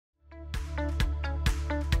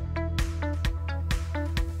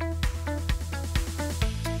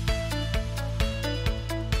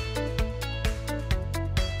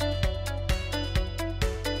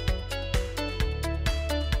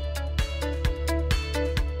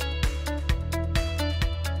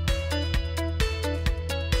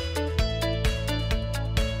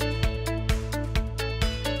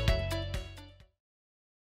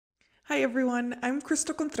Hi everyone, I'm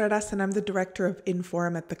Crystal Contreras and I'm the director of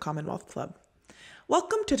INFORUM at the Commonwealth Club.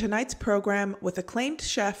 Welcome to tonight's program with acclaimed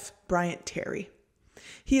chef Bryant Terry.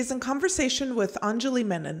 He is in conversation with Anjali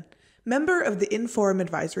Menon, member of the INFORUM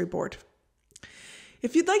Advisory Board.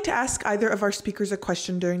 If you'd like to ask either of our speakers a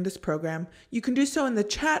question during this program, you can do so in the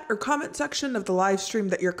chat or comment section of the live stream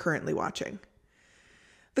that you're currently watching.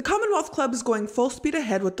 The Commonwealth Club is going full speed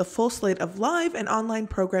ahead with the full slate of live and online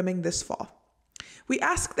programming this fall. We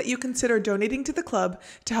ask that you consider donating to the club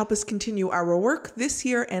to help us continue our work this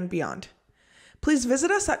year and beyond. Please visit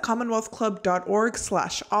us at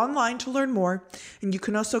commonwealthclub.org/online to learn more, and you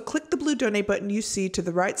can also click the blue donate button you see to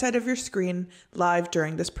the right side of your screen live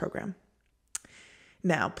during this program.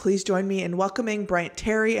 Now, please join me in welcoming Bryant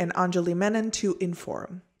Terry and Anjali Menon to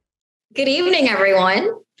INFORUM. Good evening, everyone.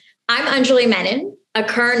 I'm Anjali Menon, a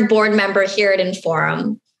current board member here at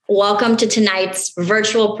INFORUM. Welcome to tonight's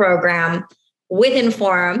virtual program with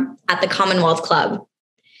INFORUM at the Commonwealth Club.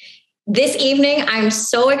 This evening, I'm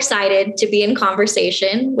so excited to be in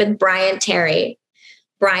conversation with Bryant Terry.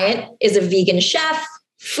 Bryant is a vegan chef,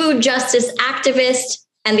 food justice activist,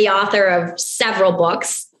 and the author of several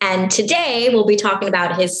books. And today we'll be talking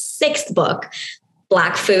about his sixth book,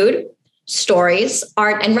 Black Food, Stories,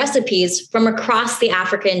 Art, and Recipes from Across the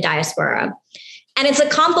African Diaspora. And it's a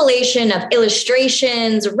compilation of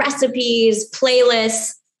illustrations, recipes,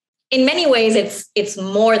 playlists. In many ways, it's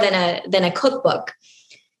more than a cookbook.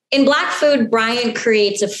 In Black Food, Bryant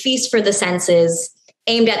creates a feast for the senses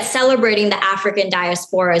aimed at celebrating the African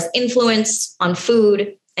diaspora's influence on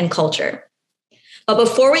food and culture. But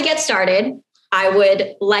before we get started, I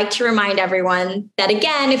would like to remind everyone that,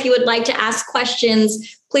 again, if you would like to ask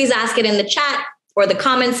questions, please ask it in the chat or the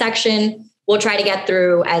comment section. We'll try to get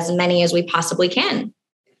through as many as we possibly can.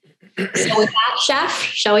 So with that, Chef,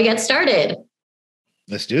 shall we get started?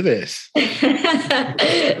 Let's do this.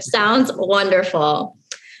 Sounds wonderful.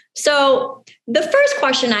 So the first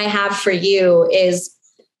question I have for you is,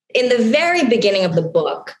 in the very beginning of the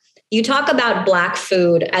book, you talk about Black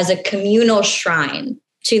food as a communal shrine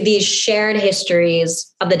to these shared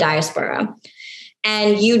histories of the diaspora.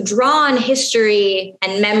 And you draw on history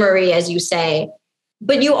and memory, as you say,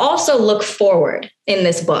 but you also look forward in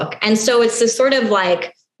this book. And so it's this sort of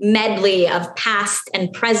like medley of past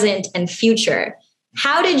and present and future.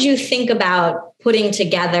 How did you think about putting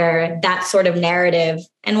together that sort of narrative,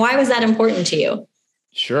 and why was that important to you?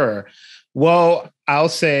 Sure. Well, I'll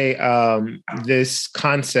say this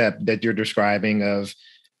concept that you're describing of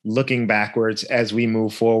looking backwards as we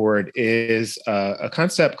move forward is a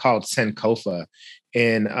concept called Sankofa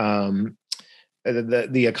in the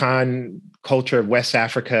Akan culture of West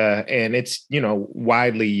Africa. And it's,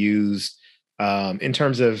 widely used in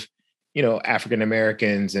terms of African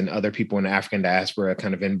Americans and other people in the African diaspora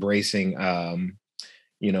kind of embracing,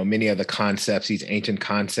 many of the concepts, these ancient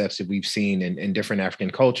concepts that we've seen in different African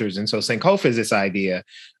cultures. And so Sankofa is this idea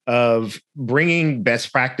of bringing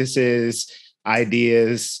best practices,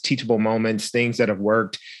 ideas, teachable moments, things that have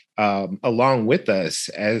worked along with us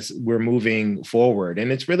as we're moving forward.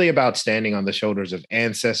 And it's really about standing on the shoulders of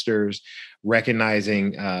ancestors,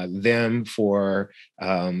 recognizing them for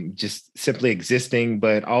just simply existing,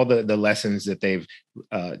 but all the lessons that they've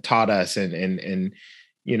taught us and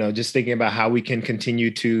just thinking about how we can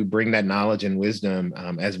continue to bring that knowledge and wisdom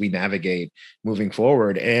as we navigate moving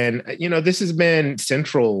forward. And, this has been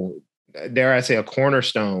central, dare I say, a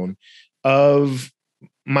cornerstone of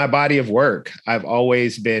my body of work. I've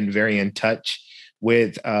always been very in touch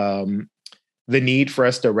with the need for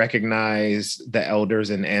us to recognize the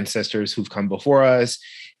elders and ancestors who've come before us.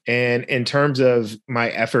 And in terms of my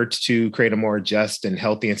efforts to create a more just and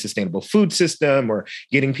healthy and sustainable food system, or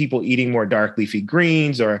getting people eating more dark leafy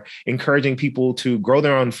greens, or encouraging people to grow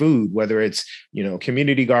their own food, whether it's,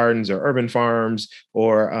 community gardens or urban farms,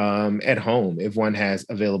 or at home if one has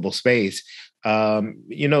available space.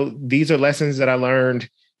 These are lessons that I learned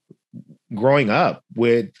growing up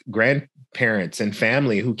with grandparents and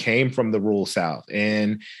family who came from the rural South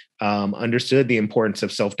and understood the importance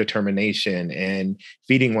of self-determination and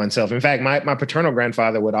feeding oneself. In fact, my paternal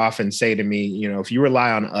grandfather would often say to me, if you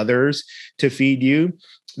rely on others to feed you,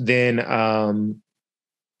 then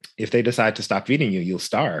if they decide to stop feeding you, you'll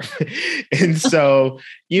starve. And so,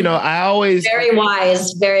 I always... Very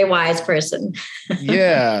wise person.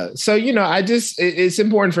 Yeah. So, it's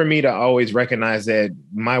important for me to always recognize that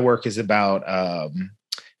my work is about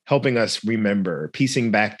helping us remember,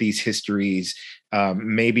 piecing back these histories,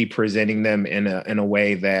 maybe presenting them in a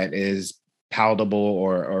way that is palatable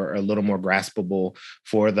or a little more graspable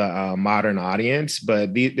for the modern audience.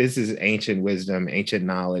 But this is ancient wisdom, ancient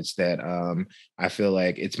knowledge that I feel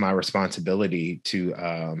like it's my responsibility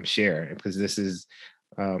to share, because this is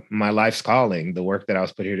my life's calling, the work that I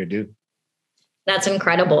was put here to do. That's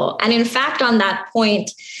incredible. And in fact, on that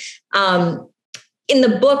point, in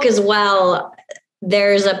the book as well,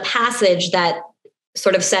 there's a passage that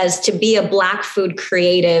sort of says to be a Black food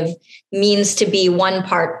creative means to be one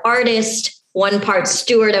part artist, one part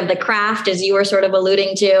steward of the craft, as you were sort of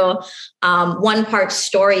alluding to, one part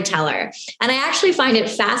storyteller. And I actually find it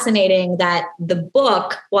fascinating that the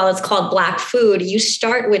book, while it's called Black Food, you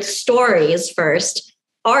start with stories first,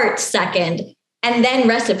 art second, and then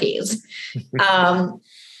recipes.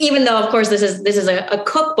 Even though, of course, this is a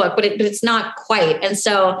cookbook, but it's not quite. And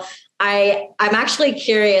so I'm actually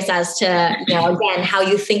curious as to, again, how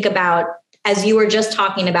you think about, as you were just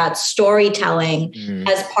talking about, storytelling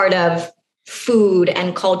as part of food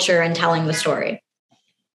and culture and telling the story.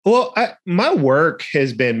 Well, my work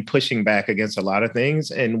has been pushing back against a lot of things.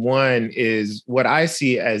 And one is what I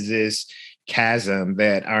see as this chasm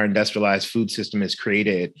that our industrialized food system has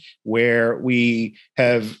created, where we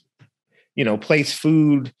have, placed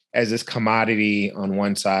food as this commodity on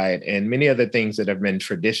one side and many other things that have been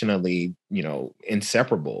traditionally,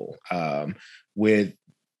 inseparable with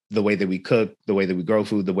the way that we cook, the way that we grow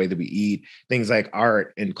food, the way that we eat, things like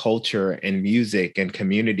art and culture and music and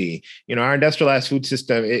community. Our industrialized food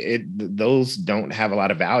system, those don't have a lot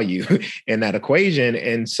of value in that equation.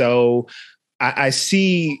 And so I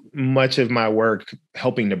see much of my work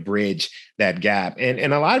helping to bridge that gap.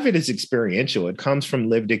 And a lot of it is experiential. It comes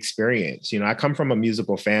from lived experience. I come from a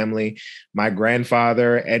musical family. My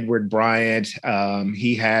grandfather, Edward Bryant,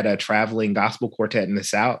 he had a traveling gospel quartet in the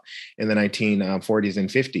South in the 1940s and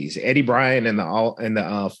 50s. Eddie Bryant and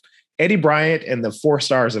the Four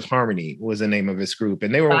Stars of Harmony was the name of his group.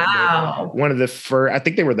 And they were one of the first, I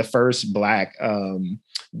think they were the first Black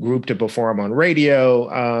group to perform on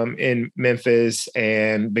radio in Memphis.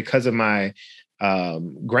 And because of my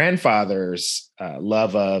grandfather's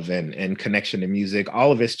love of and connection to music,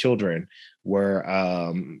 all of his children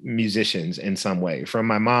were musicians in some way, from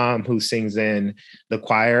my mom, who sings in the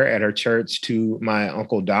choir at her church, to my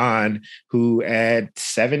Uncle Don, who at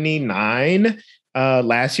 79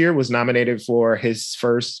 last year was nominated for his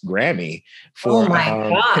first Grammy. Oh my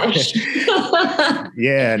gosh.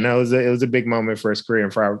 Yeah, no, it was a big moment for his career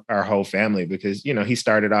and for our whole family, because, he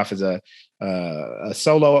started off as a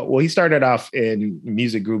solo. Well, he started off in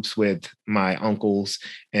music groups with my uncles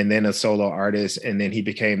and then a solo artist. And then he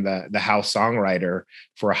became the house songwriter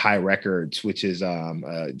for High Records, which is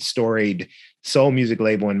a storied soul music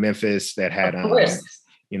label in Memphis that had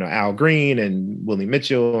Al Green and Willie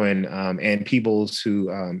Mitchell and Ann Peebles, who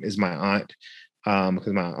is my aunt,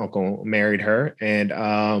 because my uncle married her.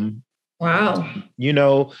 And wow,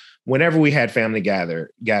 whenever we had family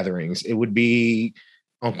gatherings, it would be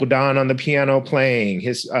Uncle Don on the piano playing,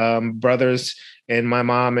 his brothers and my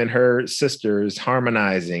mom and her sisters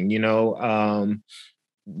harmonizing.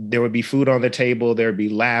 There would be food on the table. There would be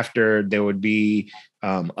laughter. There would be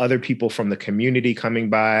other people from the community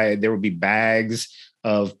coming by. There would be bags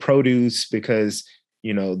of produce, because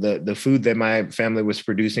the food that my family was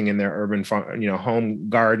producing in their urban farm, home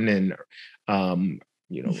garden and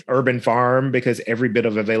urban farm, because every bit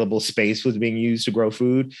of available space was being used to grow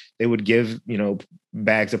food. They would give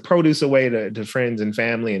bags of produce away to friends and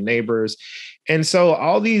family and neighbors. And so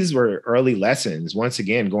all these were early lessons, once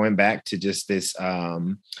again going back to just this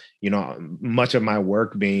much of my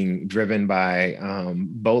work being driven by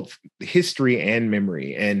both history and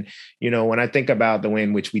memory. And, when I think about the way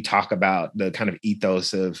in which we talk about the kind of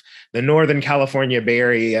ethos of the Northern California Bay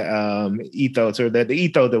Area ethos, or the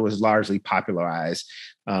ethos that was largely popularized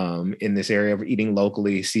in this area of eating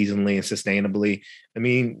locally, seasonally, and sustainably. I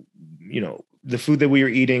mean, the food that we were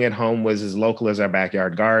eating at home was as local as our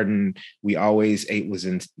backyard garden. We always ate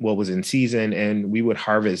what was in season, and we would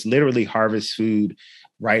literally harvest food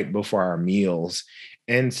right before our meals.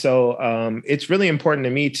 And so it's really important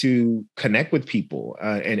to me to connect with people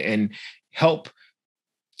and help,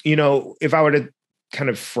 if I were to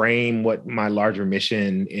kind of frame what my larger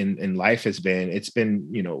mission in life has been, it's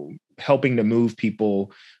been, helping to move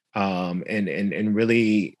people and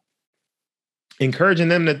really encouraging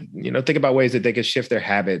them to, think about ways that they could shift their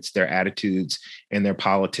habits, their attitudes, and their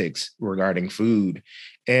politics regarding food.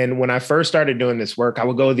 And when I first started doing this work, I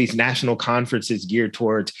would go to these national conferences geared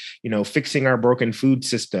towards, fixing our broken food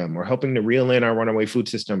system, or helping to reel in our runaway food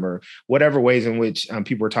system, or whatever ways in which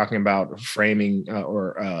people were talking about framing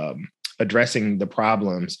or addressing the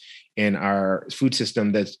problems in our food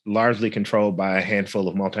system that's largely controlled by a handful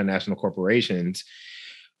of multinational corporations,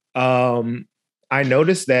 I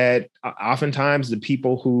noticed that oftentimes the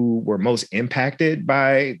people who were most impacted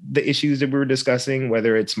by the issues that we were discussing,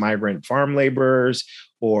 whether it's migrant farm laborers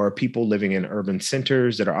or people living in urban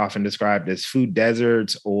centers that are often described as food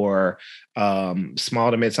deserts, or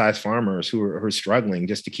small to mid-sized farmers who are struggling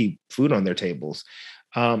just to keep food on their tables.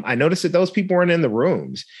 I noticed that those people weren't in the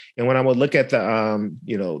rooms. And when I would look at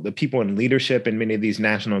the people in leadership in many of these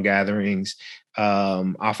national gatherings,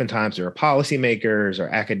 oftentimes there are policymakers or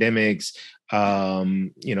academics,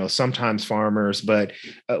 sometimes farmers. But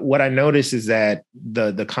what I notice is that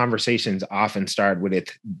the conversations often start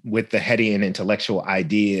with the heady and intellectual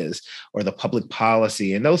ideas or the public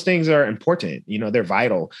policy. And those things are important. They're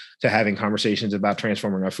vital to having conversations about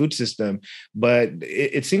transforming our food system. But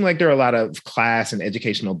it seemed like there are a lot of class and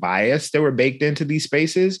educational bias that were baked into these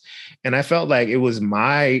spaces. And I felt like it was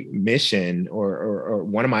my mission or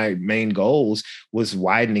one of my main goals was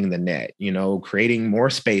widening the net, creating more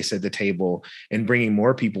space at the table and bringing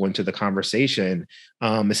more people into the conversation,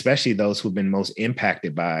 especially those who've been most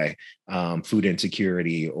impacted by food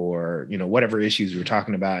insecurity or, whatever issues we're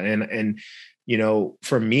talking about. And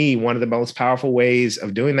for me, one of the most powerful ways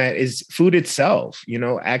of doing that is food itself,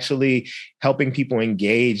 actually helping people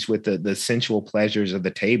engage with the sensual pleasures of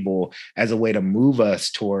the table as a way to move us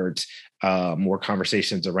towards more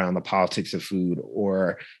conversations around the politics of food,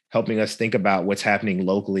 or helping us think about what's happening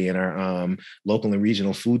locally in our local and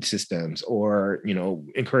regional food systems, or,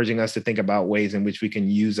 encouraging us to think about ways in which we can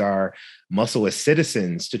use our muscle as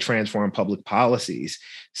citizens to transform public policies.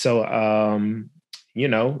 So,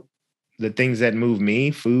 the things that move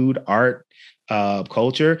me: food, art,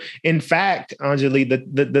 culture. In fact, Anjali,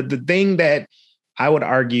 the thing that I would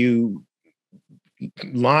argue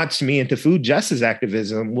launched me into food justice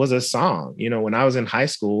activism was a song. When I was in high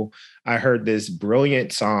school, I heard this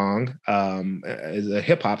brilliant song, is a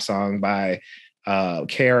hip hop song by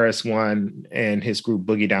KRS-One and his group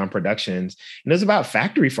Boogie Down Productions. And it was about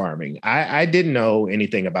factory farming. I didn't know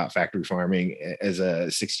anything about factory farming as a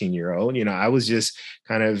 16-year-old. I was just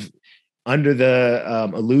kind of under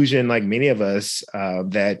the illusion, like many of us,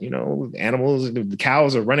 that, animals, the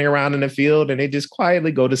cows are running around in the field and they just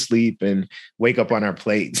quietly go to sleep and wake up on our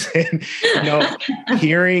plates. And,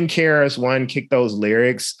 hearing KRS-One kick those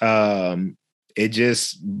lyrics,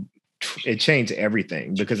 it changed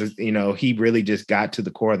everything, because, he really just got to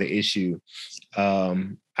the core of the issue.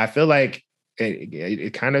 I feel like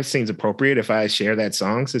it kind of seems appropriate if I share that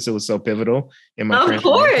song, since it was so pivotal in my Of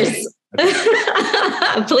course.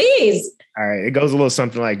 Please. All right. It goes a little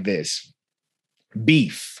something like this.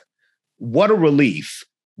 Beef. What a relief.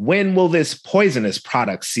 When will this poisonous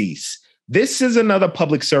product cease? This is another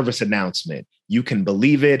public service announcement. You can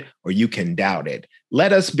believe it or you can doubt it.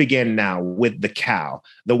 Let us begin now with the cow,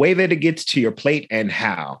 the way that it gets to your plate and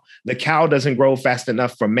how. The cow doesn't grow fast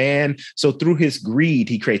enough for man, so through his greed,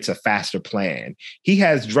 he creates a faster plan. He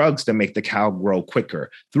has drugs to make the cow grow quicker.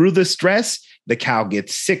 Through the stress, the cow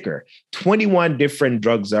gets sicker. 21 different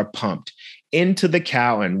drugs are pumped into the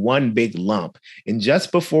cow in one big lump. And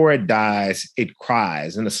just before it dies, it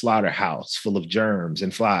cries in a slaughterhouse full of germs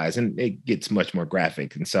and flies. And it gets much more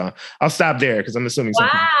graphic. And so I'll stop there, because I'm assuming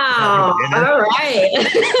something. Wow. All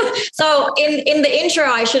right. So in the intro,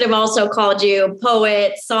 I should have also called you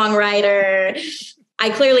poet, songwriter. I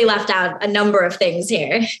clearly left out a number of things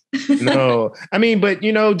here. No, I mean, but,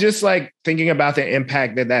 just like thinking about the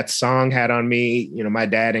impact that song had on me, my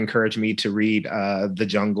dad encouraged me to read The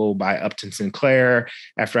Jungle by Upton Sinclair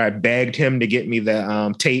after I begged him to get me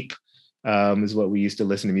the tape, is what we used to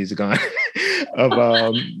listen to music on, of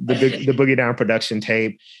the Boogie Down production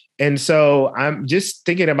tape. And so I'm just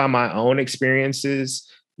thinking about my own experiences.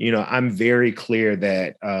 I'm very clear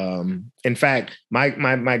that, in fact,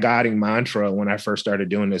 my guiding mantra when I first started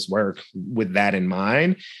doing this work with that in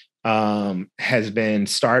mind, has been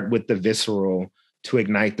start with the visceral to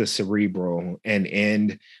ignite the cerebral and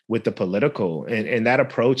end with the political. And that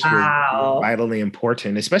approach was vitally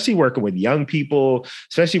important, especially working with young people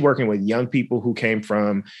who came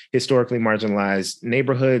from historically marginalized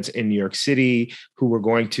neighborhoods in New York City, who were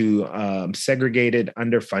going to segregated,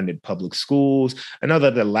 underfunded public schools. I know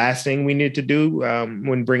that the last thing we need to do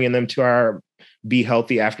when bringing them to our Be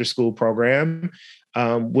Healthy after school program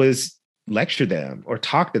was lecture them or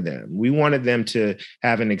talk to them. We wanted them to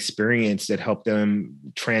have an experience that helped them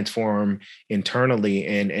transform internally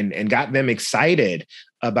and got them excited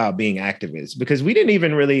about being activists, because we didn't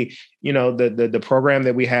even really, the program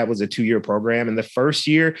that we had was a 2-year program. And the first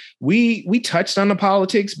year we touched on the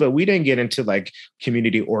politics, but we didn't get into like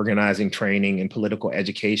community organizing training and political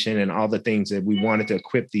education and all the things that we wanted to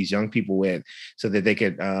equip these young people with so that they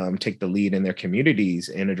could take the lead in their communities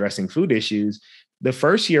in addressing food issues. The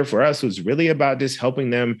first year for us was really about just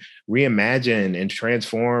helping them reimagine and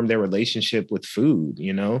transform their relationship with food.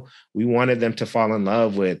 We wanted them to fall in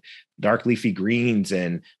love with dark leafy greens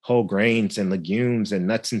and whole grains and legumes and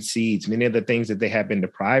nuts and seeds, many of the things that they had been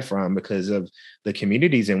deprived from because of the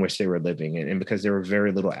communities in which they were living and because there was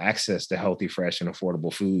very little access to healthy, fresh, and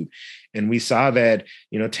affordable food. And we saw that,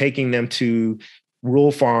 taking them to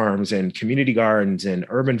rural farms and community gardens and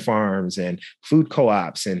urban farms and food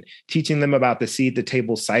co-ops and teaching them about the seed to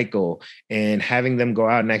table cycle and having them go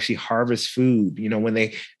out and actually harvest food. When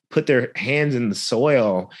they put their hands in the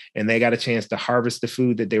soil and they got a chance to harvest the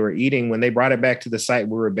food that they were eating, when they brought it back to the site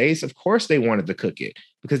where we were based, of course they wanted to cook it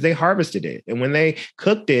because they harvested it. And when they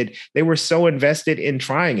cooked it, they were so invested in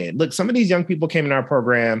trying it. Look, some of these young people came in our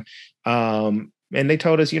program and they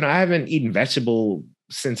told us, I haven't eaten vegetable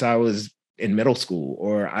since I was in middle school,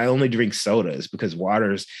 or I only drink sodas because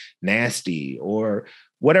water's nasty, or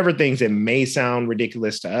whatever things that may sound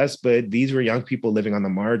ridiculous to us, but these were young people living on the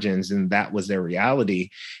margins and that was their reality.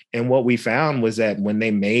 And what we found was that when they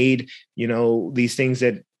made, these things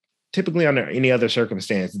that typically under any other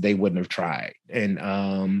circumstance, they wouldn't have tried. And,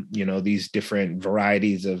 these different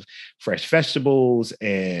varieties of fresh vegetables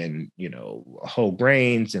and, whole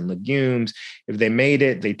grains and legumes, if they made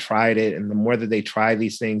it, they tried it. And the more that they try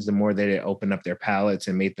these things, the more that it opened up their palates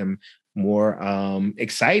and made them more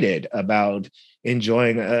excited about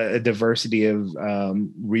enjoying a diversity of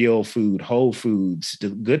real food, whole foods,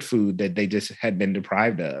 good food that they just had been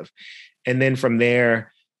deprived of. And then from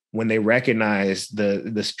there, when they recognized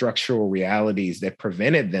the structural realities that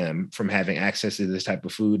prevented them from having access to this type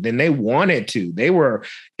of food, then they wanted to. They were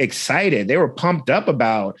excited. They were pumped up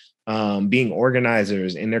about being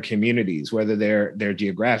organizers in their communities, whether their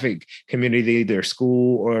geographic community, their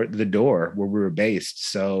school, or the door where we were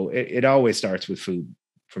based. So it always starts with food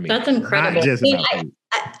for me. That's incredible. Not just about food.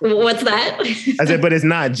 What's that? I said, but it's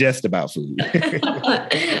not just about food.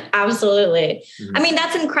 Absolutely. Mm-hmm. I mean,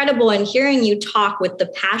 that's incredible. And hearing you talk with the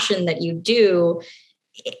passion that you do,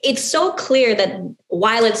 it's so clear that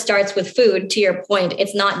while it starts with food, to your point,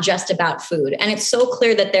 it's not just about food. And it's so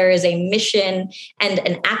clear that there is a mission and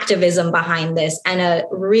an activism behind this and a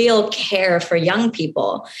real care for young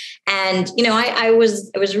people. And, I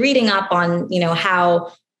was reading up on,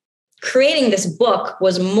 how creating this book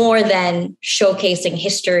was more than showcasing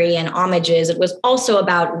history and homages. It was also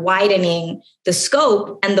about widening the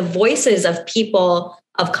scope and the voices of people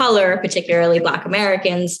of color, particularly Black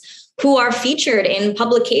Americans, who are featured in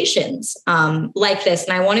publications like this.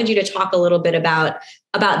 And I wanted you to talk a little bit about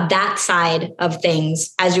that side of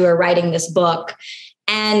things as you were writing this book.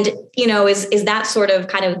 And, is that sort of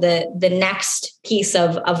kind of the next piece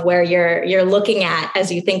of where you're looking at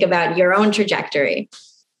as you think about your own trajectory?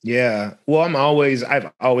 Yeah. Well,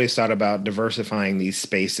 I've always thought about diversifying these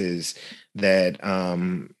spaces that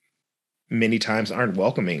many times aren't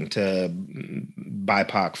welcoming to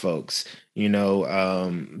BIPOC folks.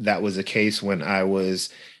 That was a case when I was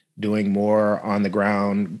doing more on the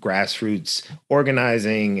ground grassroots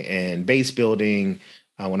organizing and base building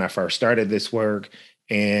when I first started this work.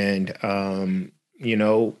 And,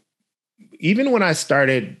 even when I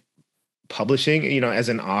started publishing, as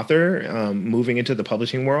an author, moving into the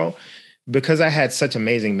publishing world, because I had such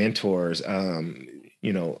amazing mentors, Anna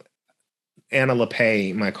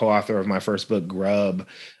LePay, my co-author of my first book, Grub,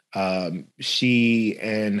 she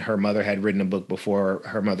and her mother had written a book before.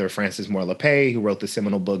 Her mother, Frances Moore LePay, who wrote the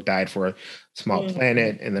seminal book, Died for a Small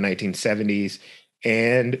Planet in the 1970s.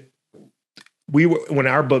 And when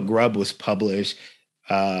our book Grub was published,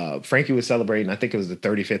 Frankie was celebrating, I think it was the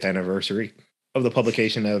 35th anniversary of the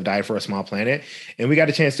publication of Died for a Small Planet. And we got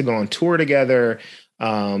a chance to go on tour together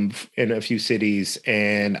in a few cities.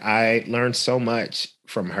 And I learned so much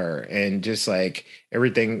from her, and just like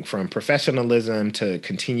everything from professionalism to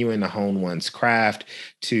continuing to hone one's craft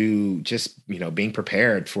to just, being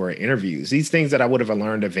prepared for interviews, these things that I would have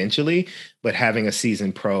learned eventually, but having a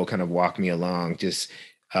seasoned pro kind of walk me along just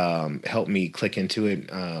helped me click into it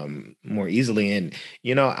more easily. And,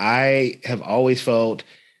 I have always felt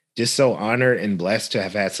just so honored and blessed to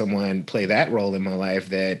have had someone play that role in my life,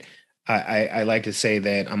 that I like to say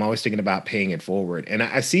that I'm always thinking about paying it forward. And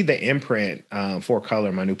I see the imprint, For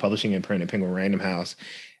Color, my new publishing imprint at Penguin Random House,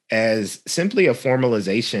 as simply a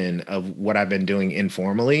formalization of what I've been doing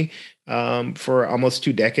informally for almost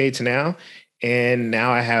 2 decades now. And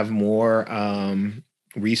now I have more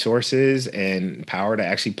resources and power to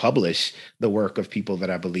actually publish the work of people that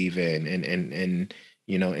I believe in, and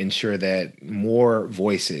ensure that more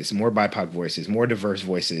voices, more BIPOC voices, more diverse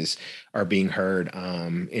voices are being heard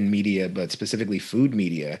in media, but specifically food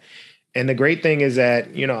media. And the great thing is that,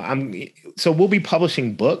 so we'll be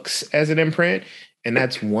publishing books as an imprint, and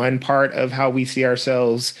that's one part of how we see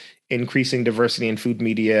ourselves increasing diversity in food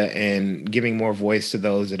media and giving more voice to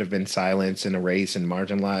those that have been silenced and erased and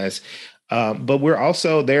marginalized. But we're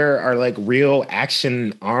also, there are like real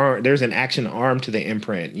action arm. There's an action arm to the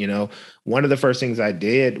imprint. One of the first things I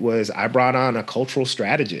did was I brought on a cultural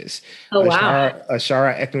strategist. Oh, wow.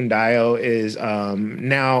 Ashara Ekundayo is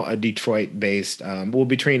now a Detroit-based,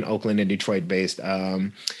 between Oakland and Detroit-based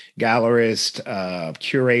gallerist,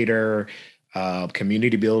 curator,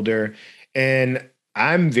 community builder. And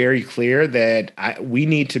I'm very clear that we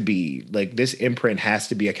need to be, like, this imprint has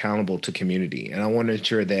to be accountable to community. And I want to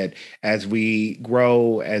ensure that as we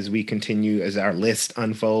grow, as we continue, as our list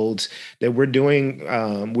unfolds, that we're doing,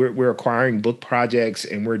 we're acquiring book projects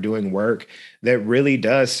and we're doing work that really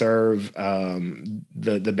does serve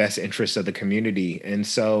the best interests of the community. And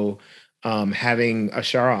so having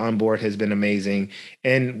Ashara on board has been amazing.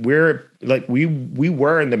 And we're like, we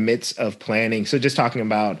were in the midst of planning. So just talking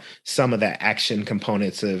about some of the action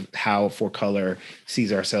components of how For Color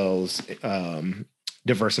sees ourselves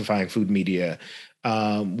diversifying food media.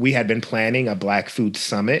 We had been planning a Black Food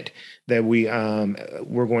Summit that we're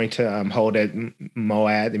going to hold at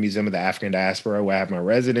MOAD, the Museum of the African Diaspora, where I have my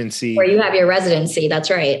residency. Where you have your residency,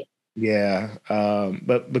 that's right. Yeah.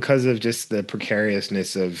 But because of just the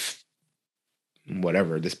precariousness of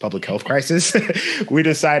this public health crisis, we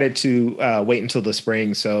decided to wait until the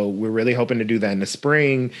spring. So we're really hoping to do that in the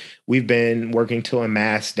spring. We've been working to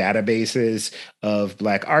amass databases of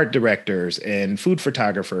Black art directors and food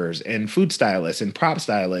photographers and food stylists and prop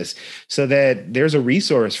stylists, so that there's a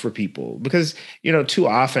resource for people. Because, too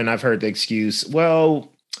often I've heard the excuse,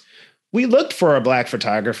 well, we looked for a Black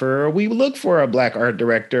photographer, or we looked for a Black art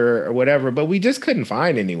director or whatever, but we just couldn't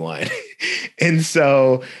find anyone. And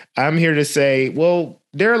so I'm here to say, well,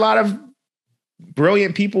 there are a lot of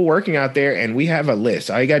brilliant people working out there, and we have a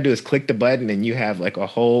list. All you got to do is click the button and you have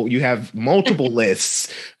you have multiple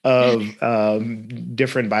lists of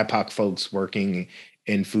different BIPOC folks working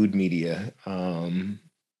in food media.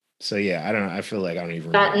 So yeah, I don't know. I feel like I don't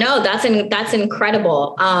even know. No, that's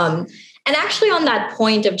incredible. And actually on that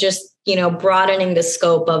point of just, broadening the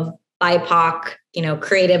scope of BIPOC,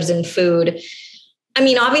 creatives in food. I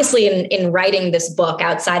mean, obviously in writing this book,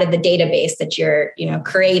 outside of the database that you're,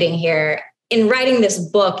 creating here, in writing this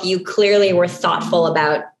book, you clearly were thoughtful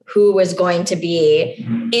about who was going to be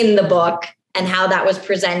in the book and how that was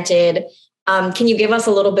presented. Can you give us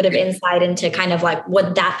a little bit of insight into kind of like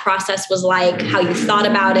what that process was like, how you thought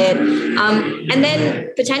about it? And then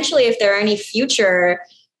potentially if there are any future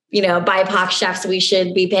BIPOC chefs we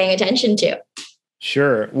should be paying attention to.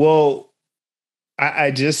 Sure. Well,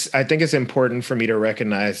 I think it's important for me to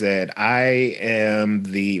recognize that I am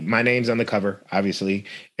my name's on the cover, obviously.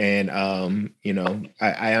 And,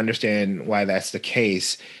 I understand why that's the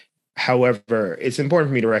case. However, it's important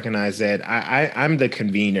for me to recognize that I'm the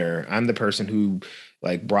convener. I'm the person who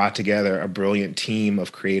brought together a brilliant team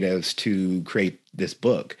of creatives to create this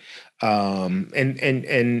book. I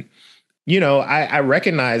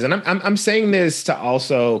recognize, and I'm saying this to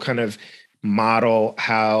also kind of model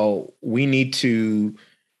how we need to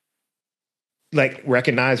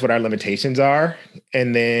recognize what our limitations are,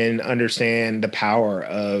 and then understand the power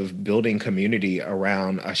of building community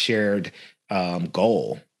around a shared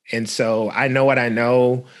goal. And so I know what I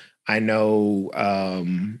know. I know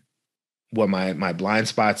what my blind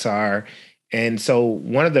spots are. And so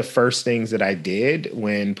one of the first things that I did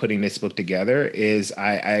when putting this book together is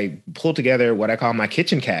I pulled together what I call my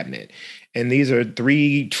kitchen cabinet. And these are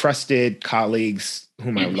 3 trusted colleagues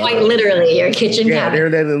whom I love. Quite literally your kitchen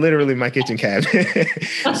cabinet. Yeah, they're literally my kitchen cabinet.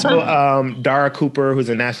 So Dara Cooper, who's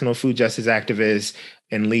a national food justice activist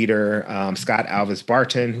and leader, Scott Alvis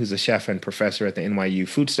Barton, who's a chef and professor at the NYU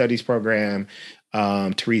Food Studies program,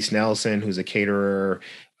 Therese Nelson, who's a caterer,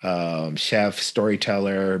 chef,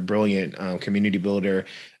 storyteller, brilliant community builder.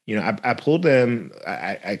 I pulled them,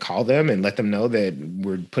 I call them and let them know that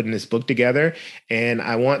we're putting this book together, and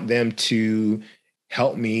I want them to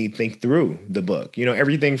help me think through the book.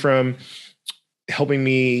 Everything from helping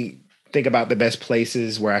me think about the best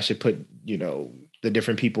places where I should put, the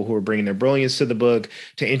different people who are bringing their brilliance to the book,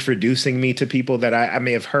 to introducing me to people that I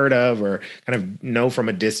may have heard of or kind of know from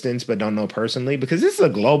a distance, but don't know personally, because this is a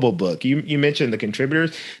global book. You mentioned the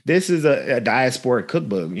contributors. This is a diaspora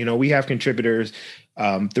cookbook. You know, we have contributors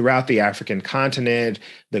throughout the African continent,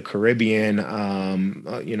 the Caribbean,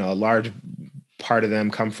 you know, a large part of them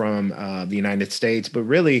come from the United States, but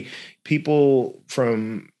really people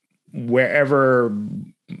from wherever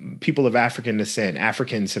people of African descent,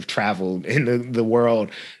 Africans have traveled in the world.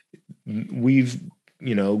 We've,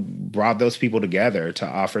 you know, brought those people together to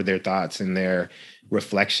offer their thoughts and their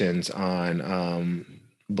reflections on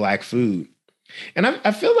Black food. And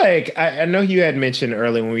I feel like, I know you had mentioned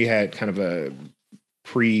earlier when we had kind of a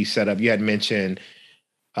pre-setup, you had mentioned,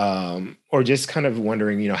 or just kind of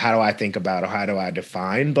wondering, you know, how do I think about or how do I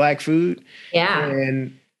define Black food? Yeah.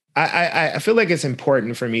 And I feel like it's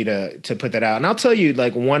important for me to put that out. And I'll tell you,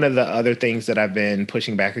 like, one of the other things that I've been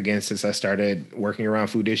pushing back against since I started working around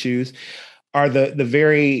food issues are the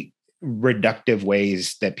very reductive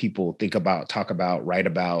ways that people think about, talk about, write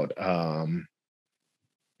about, I'll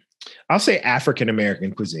say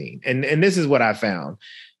African-American cuisine. And this is what I found.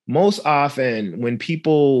 Most often when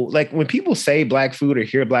people say Black food or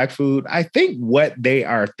hear Black food, I think what they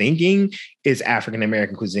are thinking is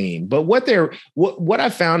African-American cuisine. But what I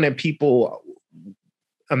found that people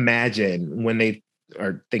imagine when they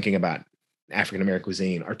are thinking about African-American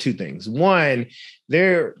cuisine are two things. One,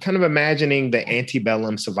 they're kind of imagining the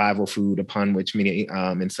antebellum survival food upon which many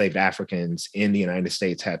enslaved Africans in the United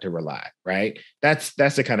States had to rely, right? That's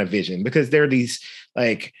the kind of vision, because there are these,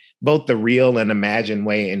 like, both the real and imagined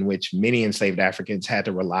way in which many enslaved Africans had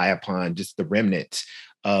to rely upon just the remnants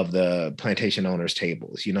of the plantation owners'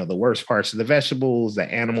 tables, you know, the worst parts of the vegetables, the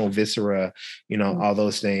animal viscera, you know, all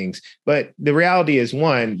those things. But the reality is,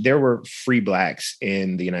 one, there were free Blacks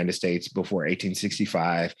in the United States before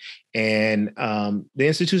 1865. And the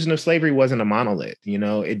institution of slavery wasn't a monolith. You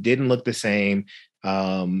know, it didn't look the same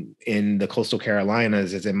in the coastal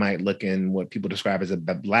Carolinas as it might look in what people describe as a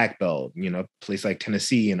Black Belt, you know, place like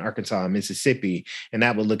Tennessee and Arkansas and Mississippi. And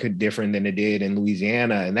that would look different than it did in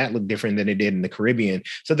Louisiana. And that looked different than it did in the Caribbean.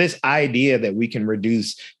 So this idea that we can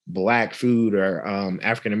reduce Black food or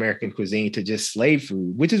African-American cuisine to just slave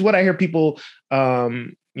food, which is what I hear people,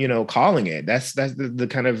 you know, calling it. That's the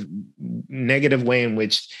kind of negative way in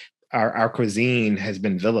which our cuisine has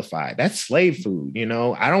been vilified. That's slave food, you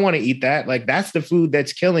know. I don't want to eat that. Like, that's the food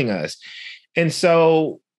that's killing us. And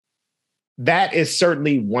so that is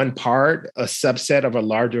certainly one part, a subset of a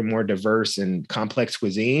larger, more diverse and complex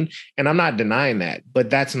cuisine. And I'm not denying that, but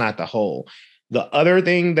that's not the whole. The other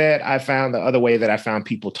thing that I found, the other way that I found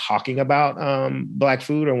people talking about Black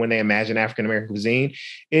food, or when they imagine African-American cuisine,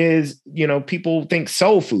 is, you know, people think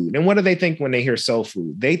soul food. And what do they think when they hear soul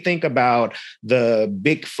food? They think about the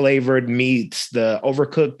big flavored meats, the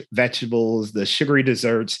overcooked vegetables, the sugary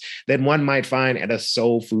desserts that one might find at a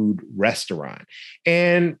soul food restaurant.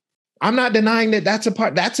 And I'm not denying that that's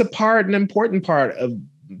an important part of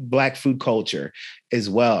Black food culture as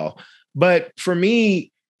well. But for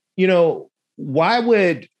me, you know,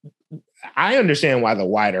 I understand why the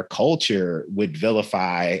wider culture would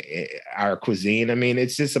vilify our cuisine. I mean,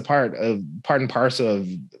 it's just a part and parcel of,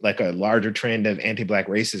 like, a larger trend of anti-Black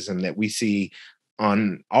racism that we see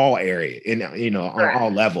on all areas, on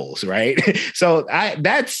all levels, right? So I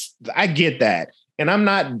get that. And I'm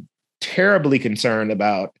not terribly concerned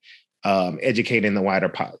about educating the wider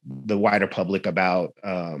public about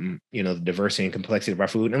the diversity and complexity of our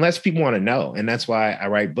food, unless people want to know. And that's why I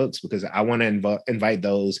write books, because I want to invite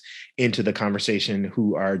those into the conversation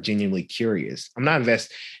who are genuinely curious. I'm not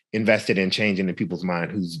invested in changing the people's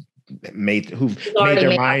mind who've made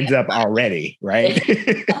their minds up already, right?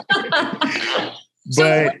 So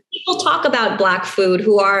when people talk about Black food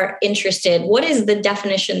who are interested, what is the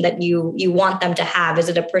definition that you want them to have? Is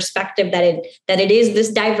it a perspective that it is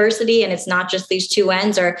this diversity and it's not just these two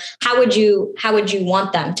ends, or how would you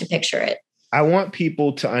want them to picture it? I want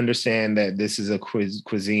people to understand that this is a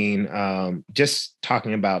cuisine. Just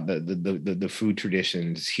talking about the food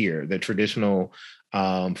traditions here, the traditional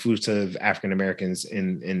foods of African Americans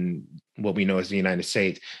in what we know as the United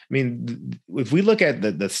States. I mean, if we look at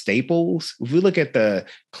the staples, if we look at the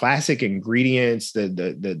classic ingredients,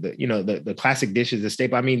 the classic dishes, the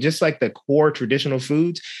staple, I mean, just like the core traditional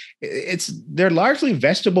foods, they're largely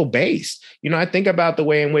vegetable based. You know, I think about the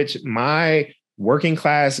way in which my working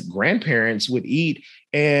class grandparents would eat,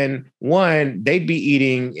 And one, they'd be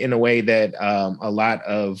eating in a way that a lot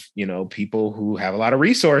of, people who have a lot of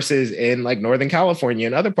resources in like Northern California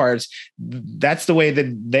and other parts, that's the way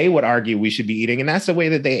that they would argue we should be eating. And that's the way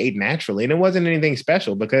that they ate naturally. And it wasn't anything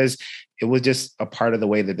special because it was just a part of the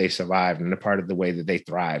way that they survived and a part of the way that they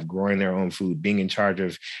thrived, growing their own food, being in charge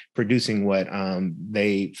of producing what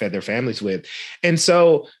they fed their families with. And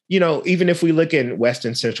so, even if we look in West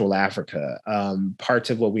and Central Africa,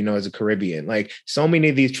 parts of what we know as the Caribbean, like so many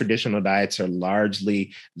of these traditional diets are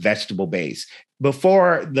largely vegetable based.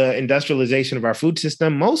 Before the industrialization of our food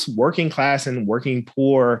system, most working class and working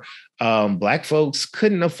poor Black folks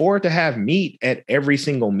couldn't afford to have meat at every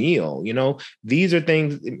single meal. These are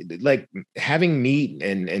things like having meat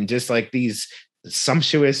and just like these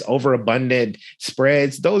sumptuous, overabundant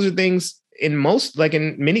spreads. Those are things in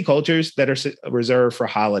many cultures that are reserved for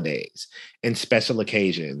holidays and special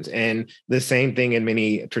occasions. And the same thing in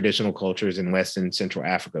many traditional cultures in West and Central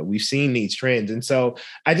Africa. We've seen these trends. And so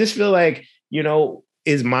I just feel like,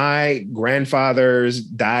 is my grandfather's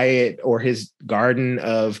diet or his garden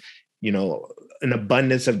of, an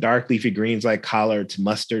abundance of dark leafy greens like collards,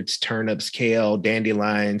 mustards, turnips, kale,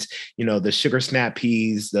 dandelions, the sugar snap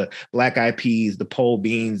peas, the black eyed peas, the pole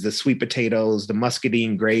beans, the sweet potatoes, the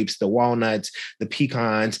muscadine grapes, the walnuts, the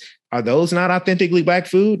pecans. Are those not authentically Black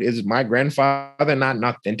food? Is my grandfather not an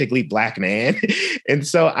authentically Black man? And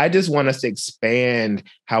so I just want us to expand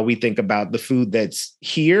how we think about the food that's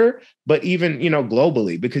here, but even,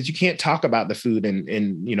 globally, because you can't talk about the food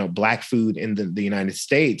in Black food in the United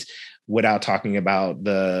States without talking about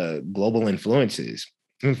the global influences.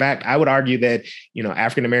 In fact, I would argue that,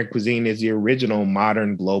 African-American cuisine is the original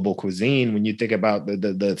modern global cuisine. When you think about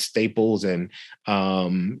the staples and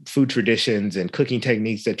food traditions and cooking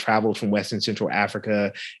techniques that traveled from West and Central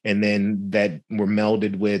Africa, and then that were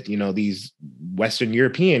melded with, these Western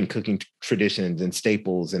European cooking traditions and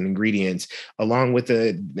staples and ingredients, along with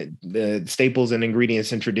the staples and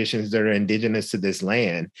ingredients and traditions that are indigenous to this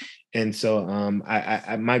land. And so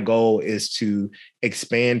my goal is to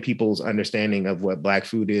expand people's understanding of what Black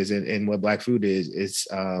food is, and what Black food is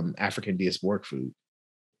African diasporic food.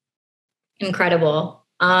 Incredible.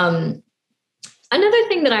 Another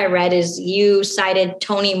thing that I read is you cited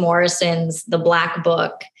Toni Morrison's The Black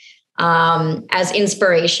Book as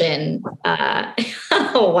inspiration.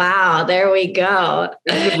 Oh, wow. There we go.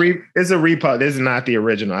 It's a repo. This is not the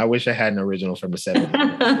original. I wish I had an original from the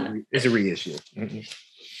 70s. It's a reissue. Mm-hmm.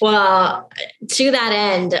 Well, to that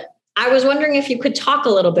end, I was wondering if you could talk a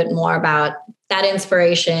little bit more about that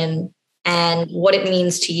inspiration and what it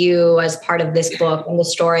means to you as part of this book and the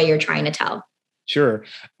story you're trying to tell. Sure.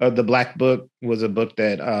 The Black Book was a book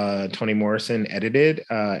that Toni Morrison edited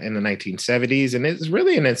in the 1970s. And it's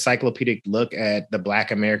really an encyclopedic look at the Black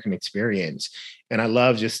American experience. And I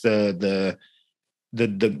love just the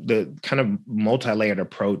kind of multi-layered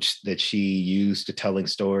approach that she used to telling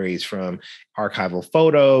stories, from archival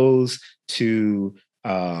photos to,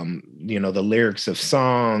 the lyrics of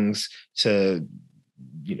songs to,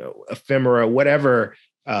 ephemera, whatever,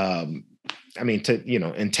 in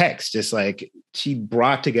text. Just like she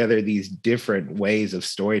brought together these different ways of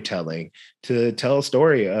storytelling to tell a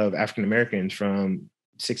story of African Americans from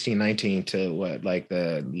 1619 to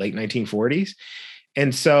the late 1940s.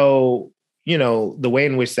 And so, the way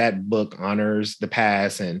in which that book honors the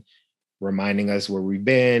past and reminding us where we've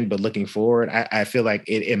been, but looking forward, I feel like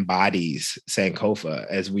it embodies Sankofa,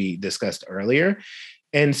 as we discussed earlier.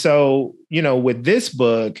 And so, with this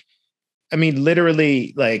book,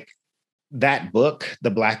 literally, like, that book,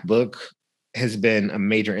 The Black Book, has been a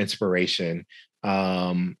major inspiration.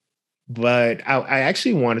 But I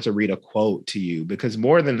actually wanted to read a quote to you, because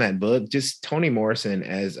more than that book, just Toni Morrison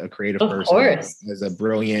as a creative person, as a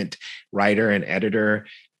brilliant writer and editor,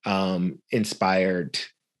 inspired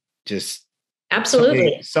just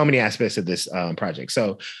absolutely so many aspects of this project.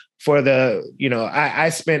 So for I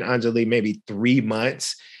spent, Anjali, maybe 3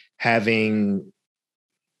 months having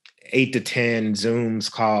 8 to 10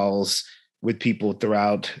 Zooms calls with people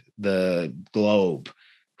throughout the globe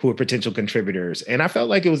who are potential contributors. And I felt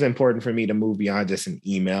like it was important for me to move beyond just an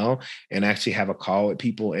email and actually have a call with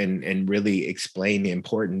people and really explain the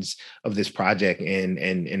importance of this project and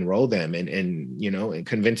enroll them and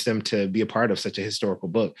convince them to be a part of such a historical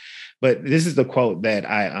book. But this is the quote that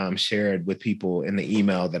I shared with people in the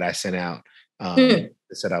email that I sent out to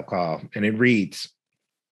set up call. And it reads,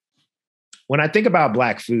 "When I think about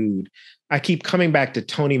Black food, I keep coming back to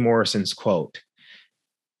Toni Morrison's quote,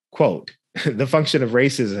 the function of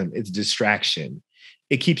racism is distraction.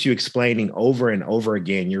 It keeps you explaining over and over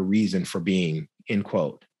again your reason for being," end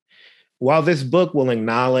quote. while this book will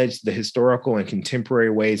acknowledge the historical and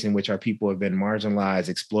contemporary ways in which our people have been marginalized,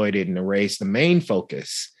 exploited, and erased, the main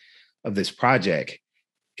focus of this project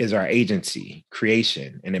is our agency,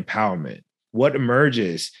 creation, and empowerment. What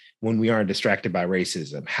emerges when we aren't distracted by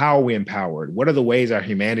racism? How are we empowered? What are the ways our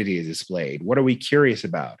humanity is displayed? What are we curious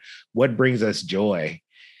about? What brings us joy?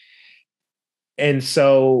 And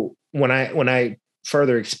so when I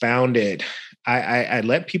further expound it, I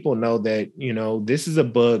let people know that, this is a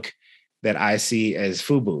book that I see as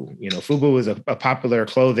FUBU. FUBU is a popular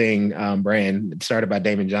clothing brand started by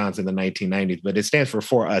Damon Johns in the 1990s, but it stands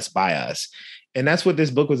for us, by us. And that's what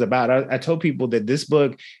this book was about. I told people that this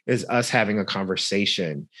book is us having a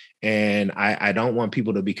conversation. And I don't want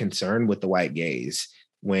people to be concerned with the white gaze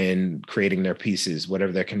when creating their pieces,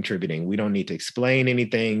 whatever they're contributing. We don't need to explain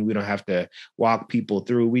anything. We don't have to walk people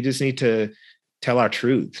through. We just need to tell our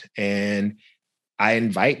truth. And I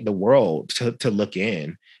invite the world to look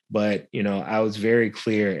in. But, I was very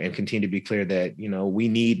clear and continue to be clear that, we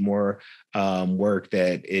need more work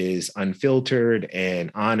that is unfiltered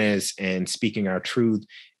and honest and speaking our truth.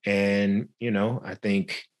 And, I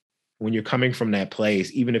think when you're coming from that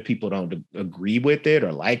place, even if people don't agree with it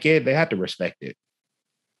or like it, they have to respect it.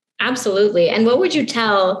 Absolutely. And what would you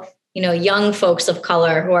tell, young folks of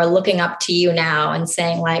color who are looking up to you now and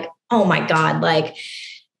saying like, oh my God, like,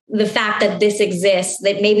 the fact that this exists,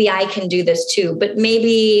 that maybe I can do this too, but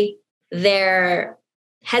maybe they're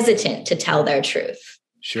hesitant to tell their truth.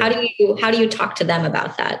 Sure. How do you talk to them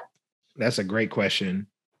about that? That's a great question.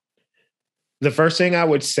 The first thing I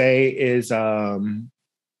would say is the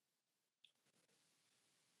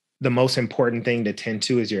most important thing to tend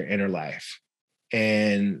to is your inner life.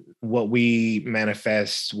 And what we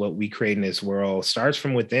manifest, what we create in this world starts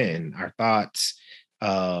from within, our thoughts,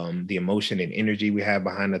 the emotion and energy we have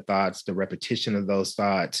behind the thoughts, the repetition of those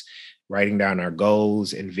thoughts, writing down our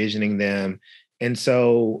goals, envisioning them. And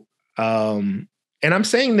so, and I'm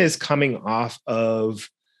saying this coming off of,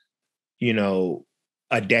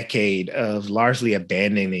 a decade of largely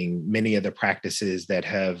abandoning many of the practices that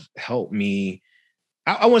have helped me.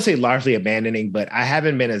 I won't say largely abandoning, but I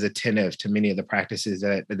haven't been as attentive to many of the practices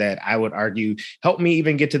that I would argue helped me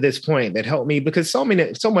even get to this point, that helped me, because so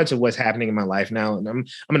much of what's happening in my life now, and I'm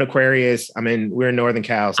an Aquarius. We're in Northern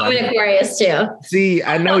Cal. So I'm an Aquarius too. See,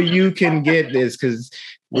 I know you can get this because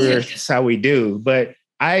that's how we do, but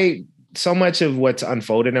so much of what's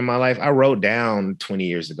unfolded in my life, I wrote down 20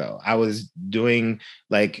 years ago. I was doing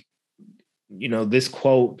this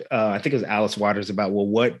quote, I think it was Alice Waters, about,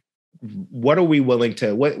 well, what are we willing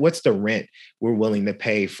to, what's the rent we're willing to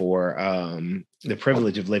pay for the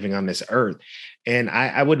privilege of living on this earth? And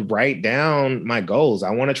I would write down my goals. I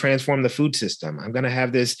want to transform the food system. I'm going to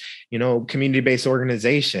have this, community-based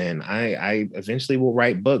organization. I eventually will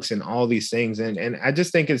write books and all these things. And I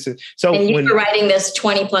just think it's so. And you were writing this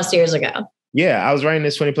 20 plus years ago. Yeah, I was writing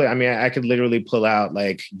this 20 plus. I could literally pull out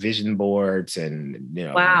like vision boards and,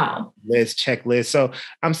 wow, checklists. So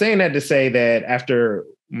I'm saying that to say that after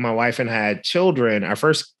my wife and I had children, our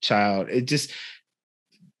first child, I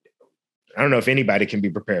don't know if anybody can be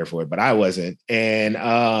prepared for it, but I wasn't. And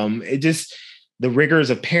the rigors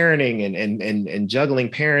of parenting and juggling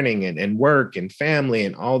parenting and work and family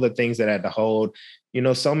and all the things that I had to hold,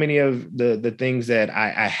 so many of the things that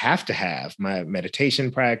I have to have, my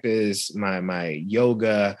meditation practice, my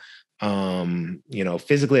yoga,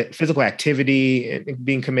 physical activity and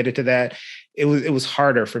being committed to that. It was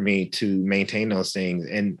harder for me to maintain those things.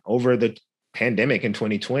 And over the pandemic in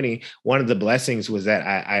 2020, one of the blessings was that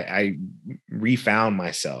I refound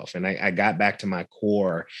myself and I got back to my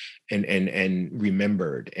core and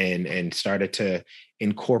remembered and started to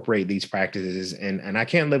incorporate these practices. And I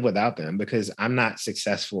can't live without them, because I'm not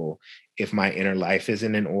successful if my inner life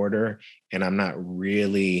isn't in order and I'm not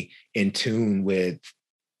really in tune with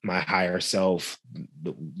my higher self,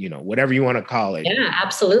 whatever you want to call it. Yeah,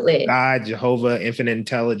 absolutely. God, Jehovah, infinite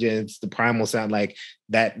intelligence, the primal sound, like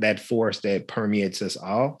that force that permeates us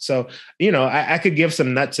all. So, I could give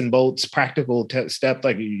some nuts and bolts, practical steps,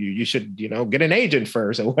 like you should, get an agent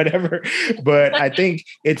first or whatever. But I think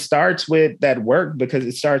it starts with that work, because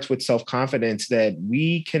it starts with self-confidence that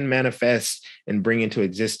we can manifest and bring into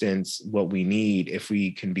existence what we need if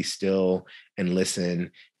we can be still and listen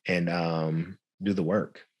and do the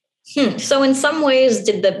work. So in some ways,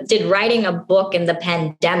 did writing a book in the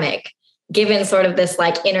pandemic, given sort of this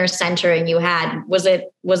like inner centering you had, was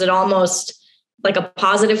it almost like a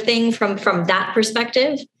positive thing from that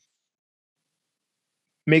perspective?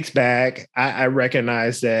 Mixed bag. I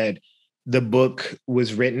recognize that the book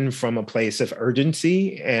was written from a place of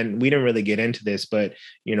urgency, and we didn't really get into this, but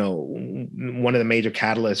one of the major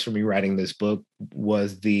catalysts for me writing this book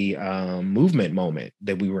was the movement moment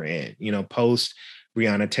that we were in. Post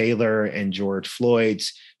Breonna Taylor and George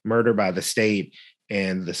Floyd's murder by the state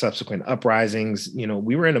and the subsequent uprisings,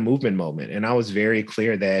 we were in a movement moment, and I was very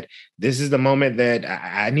clear that this is the moment that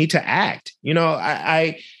I need to act.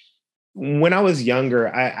 When I was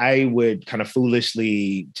younger, I would kind of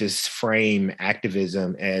foolishly just frame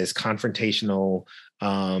activism as confrontational,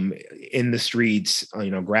 in the streets,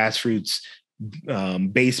 grassroots,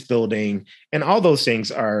 base building, and all those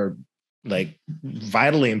things are like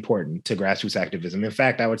vitally important to grassroots activism. In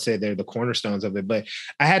fact, I would say they're the cornerstones of it. But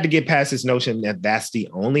I had to get past this notion that that's the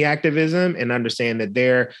only activism and understand that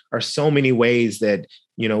there are so many ways that,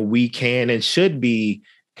 we can and should be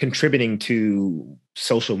contributing to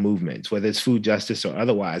social movements, whether it's food justice or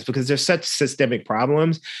otherwise, because there's such systemic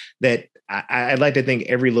problems that I'd like to think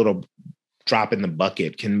every little drop in the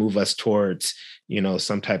bucket can move us towards,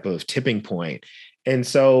 some type of tipping point. And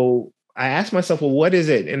so I asked myself, well, what is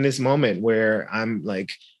it in this moment where I'm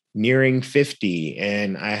like nearing 50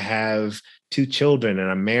 and I have 2 children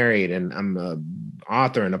and I'm married and I'm an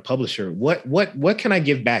author and a publisher? What can I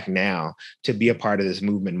give back now to be a part of this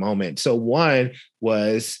movement moment? So one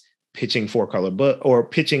was pitching 4-Color Book, or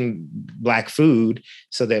pitching Black food,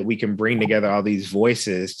 so that we can bring together all these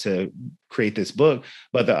voices to create this book.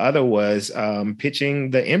 But the other was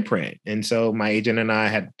pitching the imprint. And so my agent and I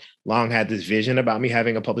had long had this vision about me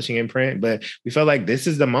having a publishing imprint, but we felt like this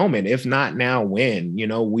is the moment. If not now, when?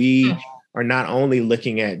 We are not only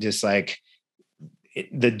looking at just like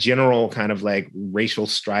the general kind of like racial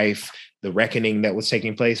strife, the reckoning that was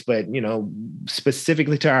taking place, but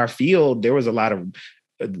specifically to our field, there was a lot of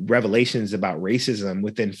revelations about racism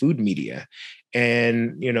within food media.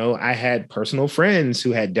 And, I had personal friends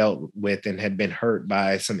who had dealt with and had been hurt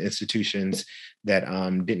by some institutions that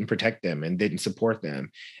didn't protect them and didn't support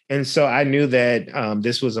them. And so I knew that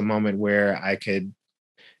this was a moment where I could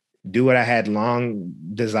do what I had long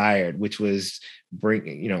desired, which was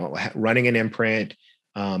running an imprint,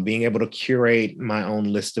 being able to curate my own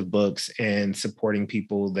list of books and supporting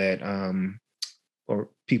people that, or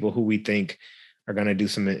people who we think are going to do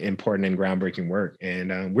some important and groundbreaking work.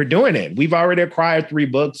 And we're doing it. We've already acquired 3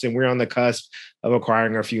 books and we're on the cusp of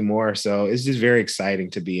acquiring a few more. So it's just very exciting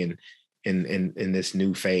to be in this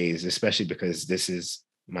new phase, especially because this is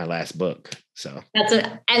my last book. So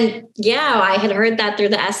and I had heard that through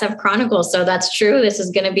the SF Chronicles. So that's true. This is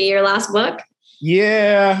going to be your last book.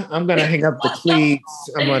 Yeah, I'm going to hang up the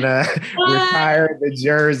cleats. I'm going to retire the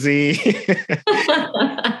jersey.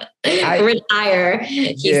 Retire,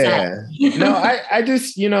 he said. No, I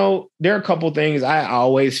just, there are a couple things I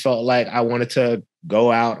always felt like I wanted to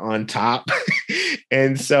go out on top.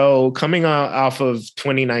 And so coming off of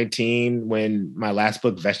 2019, when my last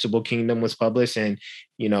book, Vegetable Kingdom, was published, and,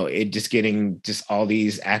 it just getting just all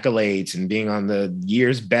these accolades and being on the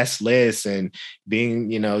year's best list and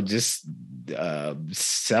being, just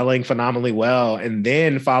selling phenomenally well. And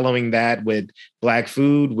then following that with Black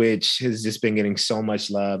food, which has just been getting so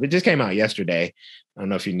much love. It just came out yesterday. I don't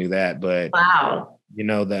know if you knew that, but wow.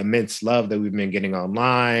 The immense love that we've been getting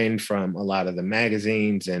online from a lot of the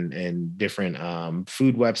magazines and different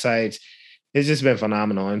food websites. It's just been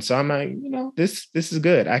phenomenal. And so I'm like, this is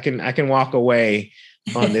good. I can walk away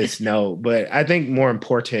on this note. But I think more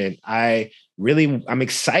important, I'm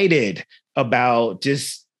excited about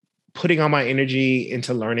just putting all my energy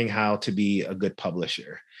into learning how to be a good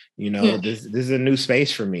publisher. This is a new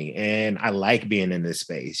space for me, and I like being in this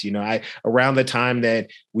space. Around the time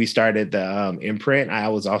that we started the imprint, I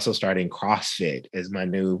was also starting CrossFit as my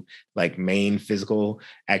new main physical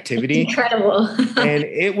activity. Incredible. And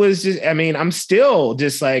it was just, I'm still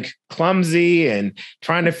just clumsy and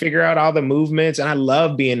trying to figure out all the movements. And I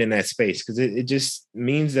love being in that space because it just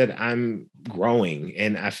means that I'm growing.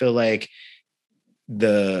 And I feel like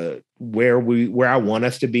where I want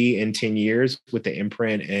us to be in 10 years with the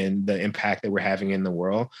imprint and the impact that we're having in the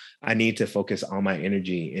world, I need to focus all my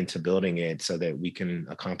energy into building it so that we can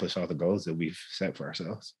accomplish all the goals that we've set for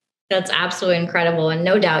ourselves. That's absolutely incredible. And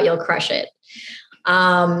no doubt you'll crush it. So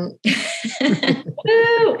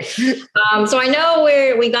I know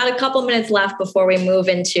we got a couple minutes left before we move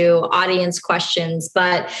into audience questions,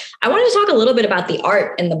 but I wanted to talk a little bit about the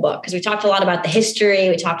art in the book, because we talked a lot about the history.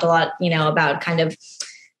 We talked a lot, about kind of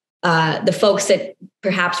the folks that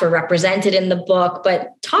perhaps were represented in the book,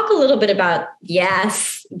 but talk a little bit about,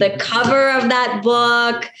 the cover of that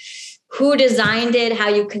book, who designed it, how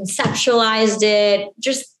you conceptualized it.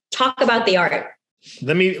 Just talk about the art.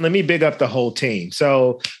 Let me big up the whole team.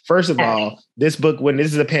 So first of all, this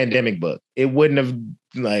is a pandemic book, it wouldn't have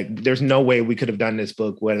there's no way we could have done this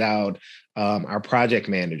book without our project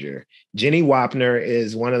manager. Jenny Wapner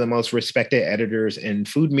is one of the most respected editors in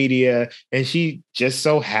food media, and she just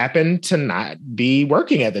so happened to not be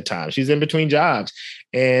working at the time. She's in between jobs.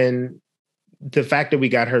 And the fact that we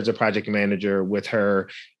got her as a project manager with her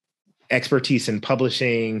expertise in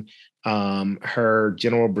publishing, her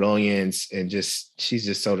general brilliance, and she's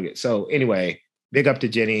just so good. So anyway, big up to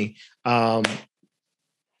Jenny.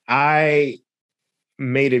 I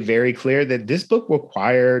made it very clear that this book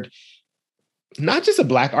required not just a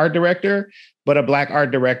Black art director, but a Black art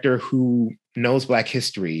director who knows Black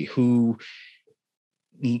history, who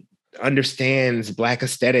understands Black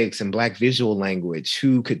aesthetics and Black visual language,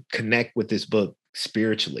 who could connect with this book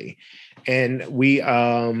spiritually. And we,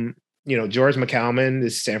 George McCalman,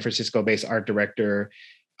 this San Francisco-based art director,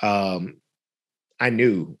 I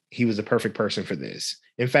knew he was the perfect person for this.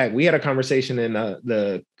 In fact, we had a conversation in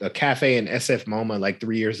a cafe in SF MoMA like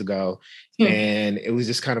 3 years ago, and it was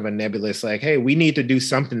just kind of a nebulous, like, hey, we need to do